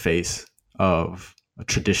right in the face of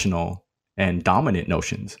traditional and dominant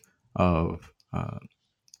notions of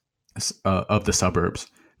the suburbs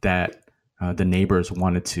that the neighbors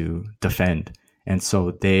wanted to defend. And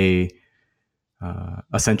so they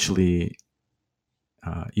essentially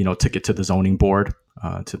took it to the zoning board,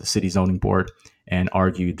 to the city zoning board, and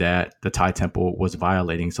argued that the Thai temple was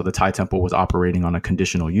violating. So the Thai temple was operating on a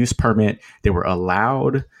conditional use permit. They were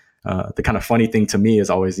allowed. The kind of funny thing to me is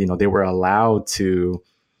always, they were allowed to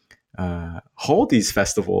hold these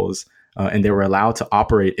festivals, and they were allowed to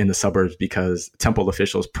operate in the suburbs because temple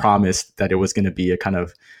officials promised that it was going to be a kind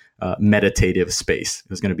of meditative space. It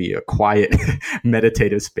was going to be a quiet,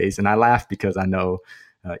 meditative space. And I laugh because I know,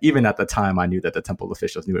 even at the time, I knew that the temple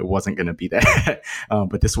officials knew it wasn't going to be that.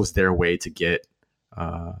 But this was their way to get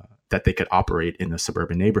that they could operate in a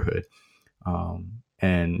suburban neighborhood.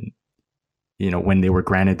 And when they were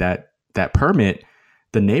granted that permit,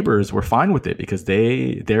 the neighbors were fine with it because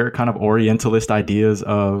their kind of Orientalist ideas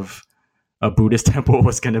of a Buddhist temple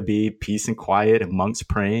was going to be peace and quiet and monks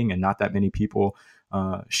praying and not that many people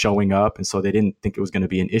showing up. And so they didn't think it was going to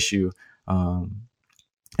be an issue. And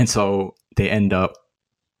so they end up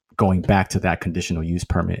going back to that conditional use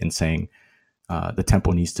permit and saying the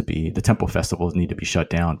temple festivals need to be shut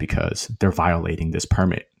down because they're violating this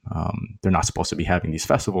permit. They're not supposed to be having these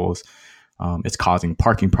festivals. It's causing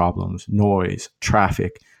parking problems, noise,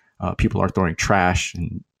 traffic. People are throwing trash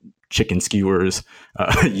and chicken skewers,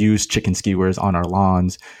 used chicken skewers on our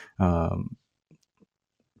lawns.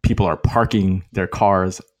 People are parking their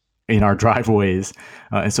cars in our driveways.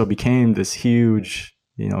 And so it became this huge,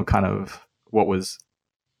 kind of what was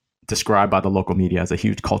described by the local media as a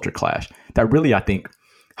huge culture clash that really, I think,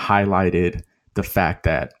 highlighted the fact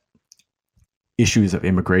that issues of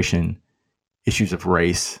immigration, issues of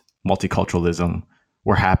race, multiculturalism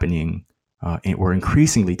were happening and were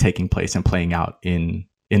increasingly taking place and playing out in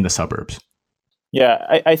the suburbs.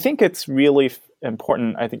 Yeah, I think it's really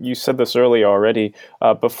important. I think you said this earlier already,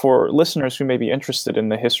 but for listeners who may be interested in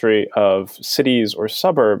the history of cities or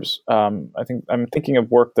suburbs, I think I'm thinking of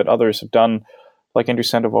work that others have done, like Andrew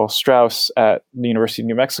Sandoval Strauss at the University of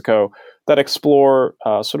New Mexico, that explore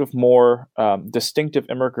sort of more distinctive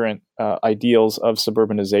immigrant ideals of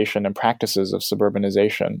suburbanization and practices of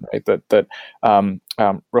suburbanization, right? That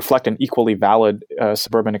reflect an equally valid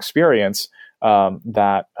suburban experience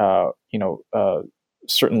that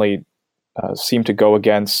certainly seem to go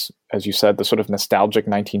against, as you said, the sort of nostalgic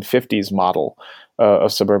 1950s model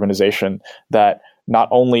of suburbanization that not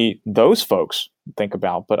only those folks think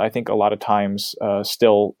about, but I think a lot of times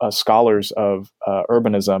still scholars of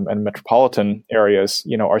urbanism and metropolitan areas,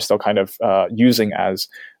 are still kind of using as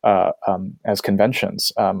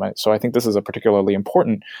conventions. So I think this is a particularly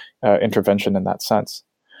important intervention in that sense.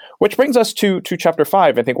 Which brings us to chapter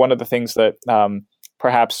 5. I think one of the things that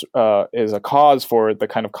perhaps is a cause for the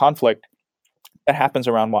kind of conflict that happens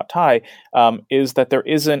around Wat Thai is that there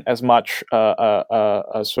isn't as much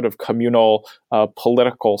a sort of communal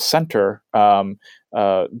political center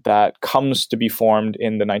that comes to be formed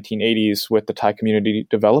in the 1980s with the Thai Community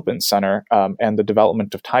Development Center and the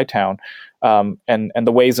development of Thai Town, and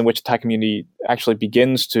the ways in which the Thai community actually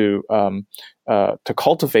begins to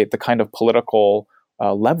cultivate the kind of political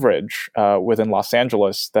leverage within Los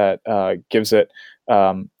Angeles that gives it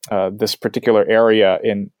this particular area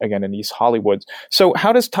in East Hollywood. So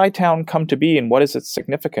how does Thai Town come to be, and what is its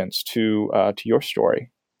significance to your story?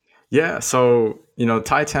 Yeah, so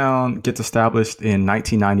Thai Town gets established in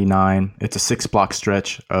 1999. It's a 6-block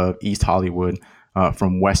stretch of East Hollywood,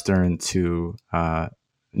 from Western to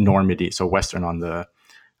Normandy. So Western on the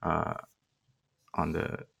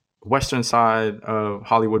western side of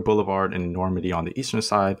Hollywood Boulevard, and Normandy on the eastern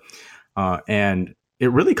side. And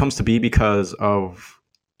it really comes to be because of,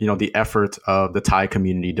 the efforts of the Thai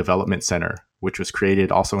Community Development Center, which was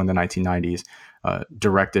created also in the 1990s,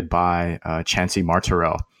 directed by Chansey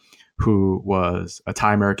Martorell, who was a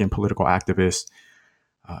Thai American political activist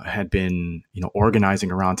had been,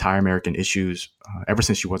 organizing around Thai American issues ever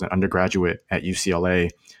since she was an undergraduate at UCLA.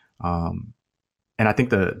 And I think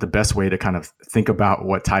the best way to kind of think about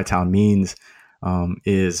what Thai Town means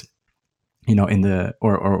is, in the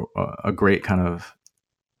or a great kind of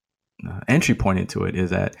entry point into it is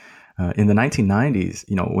that in the 1990s,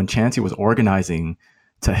 when Chancy was organizing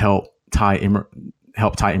to help Thai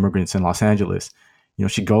immigrants in Los Angeles,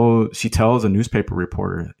 she tells a newspaper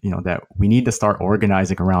reporter, that we need to start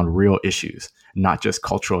organizing around real issues, not just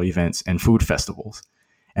cultural events and food festivals.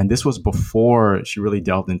 And this was before she really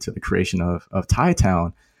delved into the creation of Thai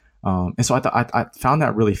Town. And so I found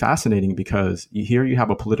that really fascinating, because here you have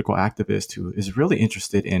a political activist who is really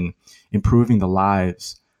interested in improving the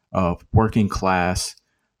lives of working class,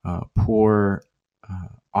 poor,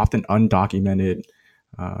 often undocumented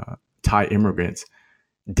Thai immigrants,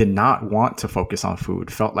 did not want to focus on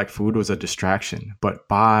food, felt like food was a distraction. But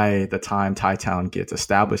by the time Thai Town gets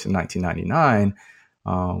established in 1999,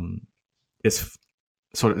 it's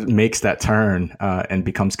sort of makes that turn and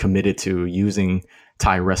becomes committed to using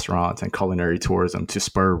Thai restaurants and culinary tourism to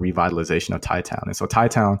spur revitalization of Thai Town. And so Thai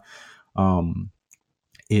Town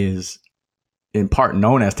is in part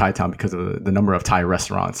known as Thai Town because of the number of Thai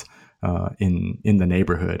restaurants in the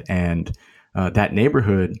neighborhood. And that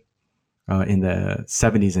neighborhood in the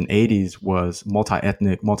 70s and 80s was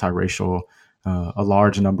multi-ethnic, multiracial. A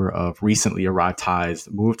large number of recently arrived Thais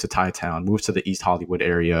moved to Thai Town, moved to the East Hollywood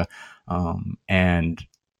area. And,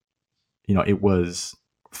 it was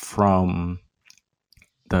from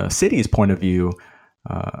the city's point of view,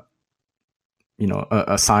 a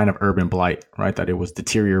sign of urban blight, right? That it was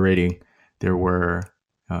deteriorating. There were,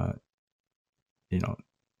 there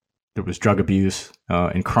was drug abuse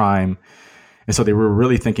and crime. And so they were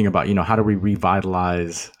really thinking about, how do we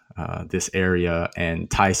revitalize this area? And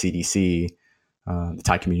Thai CDC, the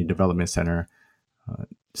Thai Community Development Center,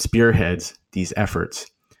 spearheads these efforts,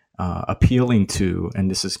 appealing to, and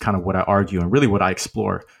this is kind of what I argue and really what I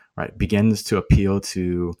explore, right, begins to appeal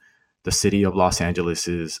to the city of Los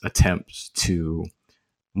Angeles's attempts to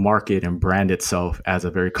market and brand itself as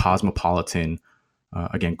a very cosmopolitan,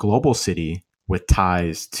 again, global city with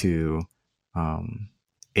ties to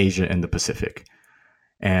Asia and the Pacific.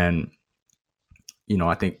 And,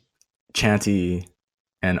 I think Chanty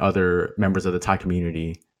and other members of the Thai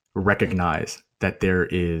community recognize that there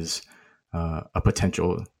is a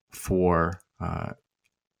potential for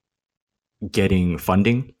getting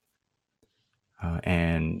funding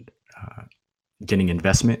and getting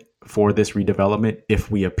investment for this redevelopment if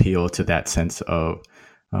we appeal to that sense of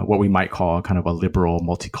what we might call kind of a liberal,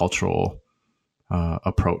 multicultural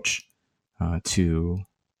approach to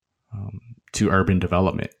urban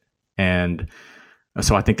development. And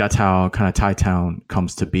so I think that's how kind of Thai Town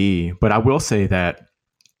comes to be. But I will say that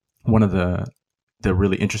one of the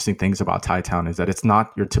really interesting things about Thai Town is that it's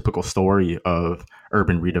not your typical story of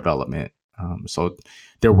urban redevelopment. So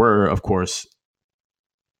there were, of course,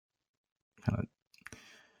 kind of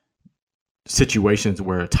situations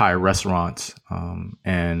where Thai restaurants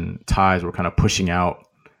and Thais were kind of pushing out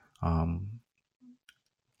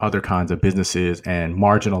other kinds of businesses and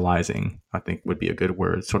marginalizing, I think would be a good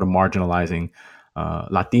word, sort of marginalizing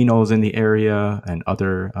Latinos in the area and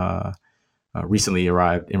other recently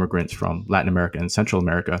arrived immigrants from Latin America and Central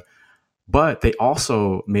America. But they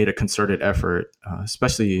also made a concerted effort,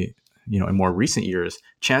 especially in more recent years.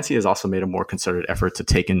 Chancy has also made a more concerted effort to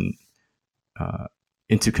take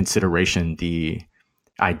into consideration the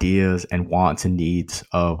ideas and wants and needs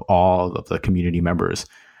of all of the community members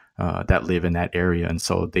that live in that area. And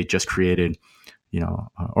so they just created,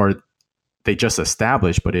 or they just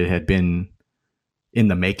established, but it had been in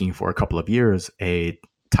the making for a couple of years, a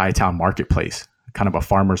Thai Town marketplace, kind of a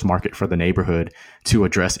farmer's market for the neighborhood to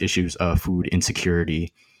address issues of food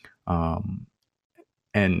insecurity.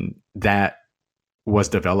 And that was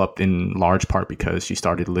developed in large part because she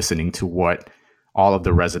started listening to what all of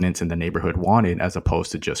the residents in the neighborhood wanted, as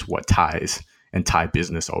opposed to just what Thais and Thai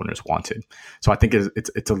business owners wanted. So I think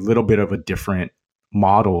it's a little bit of a different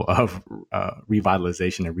model of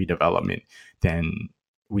revitalization and redevelopment than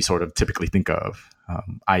we sort of typically think of,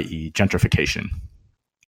 i.e. gentrification.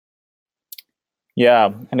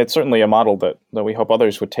 Yeah, and it's certainly a model that we hope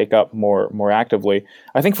others would take up more actively.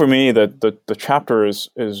 I think for me, the chapter is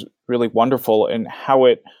really wonderful in how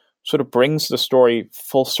it sort of brings the story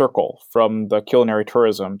full circle from the culinary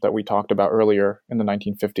tourism that we talked about earlier in the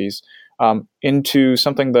 1950s into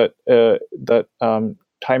something that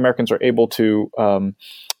Thai Americans are able to,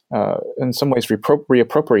 in some ways,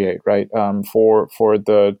 reappropriate, right, for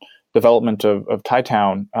the development of Thai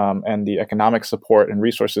Town and the economic support and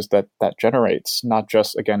resources that generates, not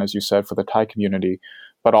just, again, as you said, for the Thai community,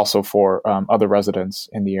 but also for other residents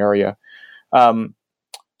in the area.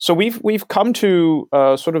 So we've come to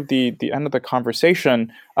sort of the end of the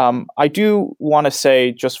conversation. I do want to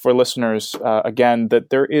say, just for listeners, again, that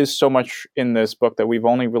there is so much in this book that we've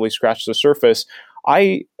only really scratched the surface.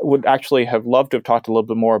 I would actually have loved to have talked a little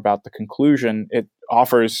bit more about the conclusion. It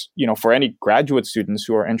offers, for any graduate students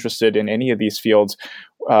who are interested in any of these fields,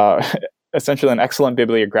 essentially an excellent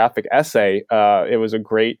bibliographic essay. It was a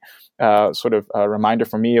great sort of reminder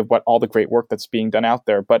for me of what all the great work that's being done out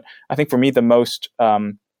there. But I think for me, the most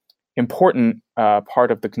important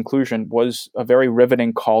part of the conclusion was a very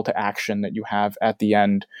riveting call to action that you have at the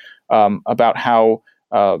end about how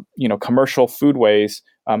commercial foodways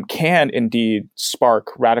can indeed spark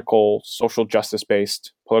radical social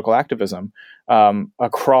justice-based political activism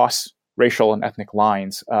across racial and ethnic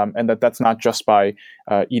lines, and that's not just by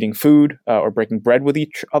eating food or breaking bread with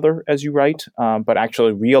each other, as you write, but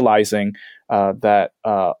actually realizing that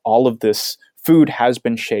all of this food has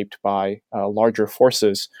been shaped by larger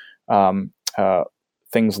forces.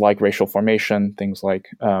 Things like racial formation, things like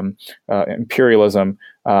imperialism,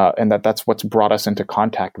 and that's what's brought us into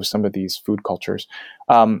contact with some of these food cultures.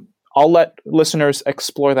 I'll let listeners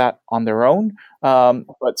explore that on their own.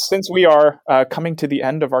 But since we are coming to the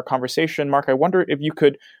end of our conversation, Mark, I wonder if you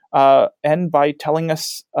could end by telling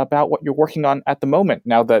us about what you're working on at the moment,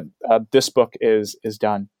 now that this book is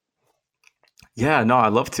done. Yeah, no,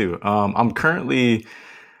 I'd love to. I'm currently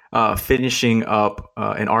finishing up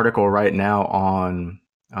an article right now on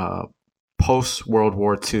post-World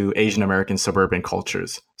War II Asian American suburban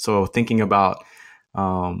cultures. So thinking about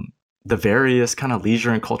the various kind of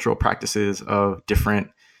leisure and cultural practices of different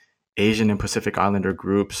Asian and Pacific Islander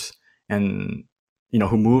groups, and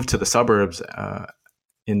who moved to the suburbs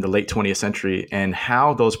in the late 20th century, and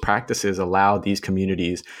how those practices allowed these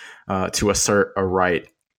communities to assert a right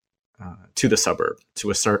to the suburb, to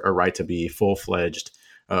assert a right to be full-fledged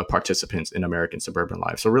participants in American suburban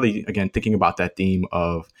life. So really, again, thinking about that theme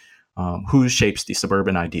of who shapes the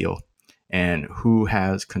suburban ideal and who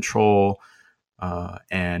has control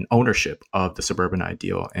and ownership of the suburban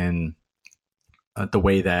ideal, and the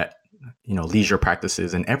way that leisure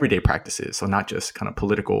practices and everyday practices, so not just kind of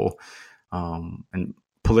political and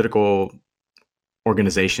political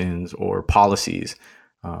organizations or policies,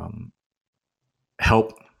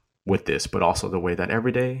 help with this, but also the way that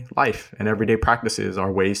everyday life and everyday practices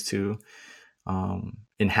are ways to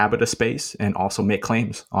inhabit a space and also make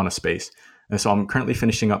claims on a space. And so I'm currently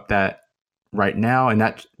finishing up that right now, and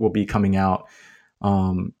that will be coming out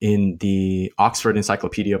in the Oxford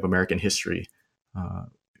Encyclopedia of American History,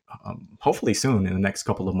 hopefully soon, in the next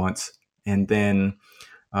couple of months. And then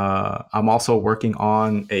I'm also working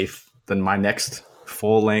on my next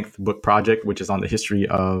full-length book project, which is on the history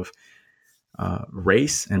of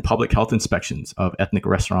race and public health inspections of ethnic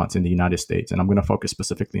restaurants in the United States. And I'm going to focus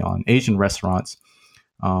specifically on Asian restaurants.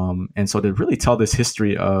 And so to really tell this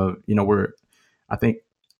history of, I think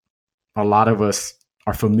a lot of us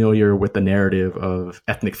are familiar with the narrative of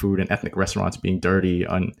ethnic food and ethnic restaurants being dirty,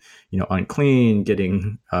 unclean,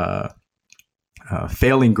 getting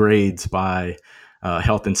failing grades by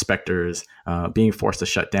health inspectors, being forced to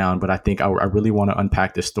shut down. But I think I really want to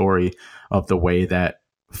unpack this story of the way that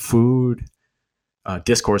food,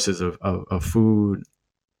 discourses of food,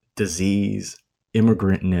 disease,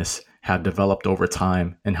 immigrantness have developed over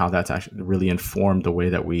time, and how that's actually really informed the way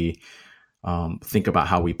that we think about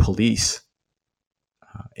how we police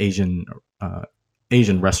Asian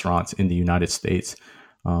restaurants in the United States.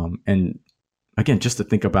 And again, just to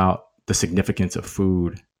think about the significance of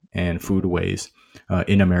food and foodways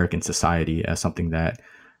in American society as something that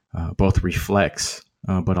both reflects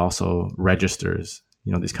but also registers,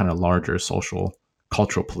 these kind of larger social,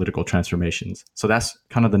 cultural, political transformations. So that's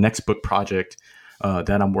kind of the next book project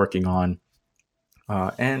that I'm working on.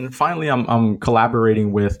 And finally, I'm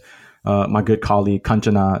collaborating with my good colleague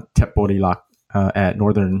Kanchana Tepborilak at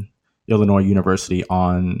Northern Illinois University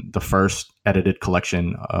on the first edited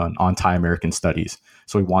collection on Thai American studies.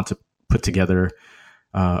 So we want to put together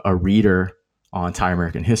a reader on Thai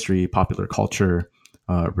American history, popular culture,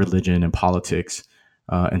 religion, and politics.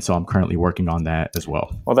 And so I'm currently working on that as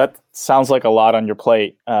well. Well, that sounds like a lot on your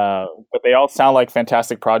plate, but they all sound like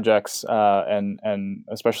fantastic projects, and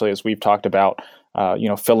especially as we've talked about,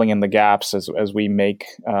 filling in the gaps as we make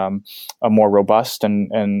a more robust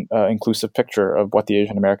and inclusive picture of what the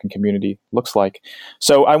Asian American community looks like.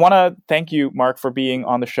 So I want to thank you, Mark, for being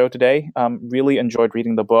on the show today. Really enjoyed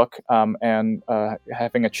reading the book and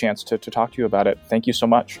having a chance to talk to you about it. Thank you so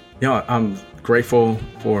much. Yeah, I'm grateful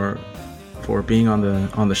for being on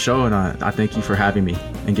the show, and I thank you for having me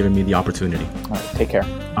and giving me the opportunity. All right, take care.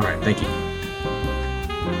 All right, thank you.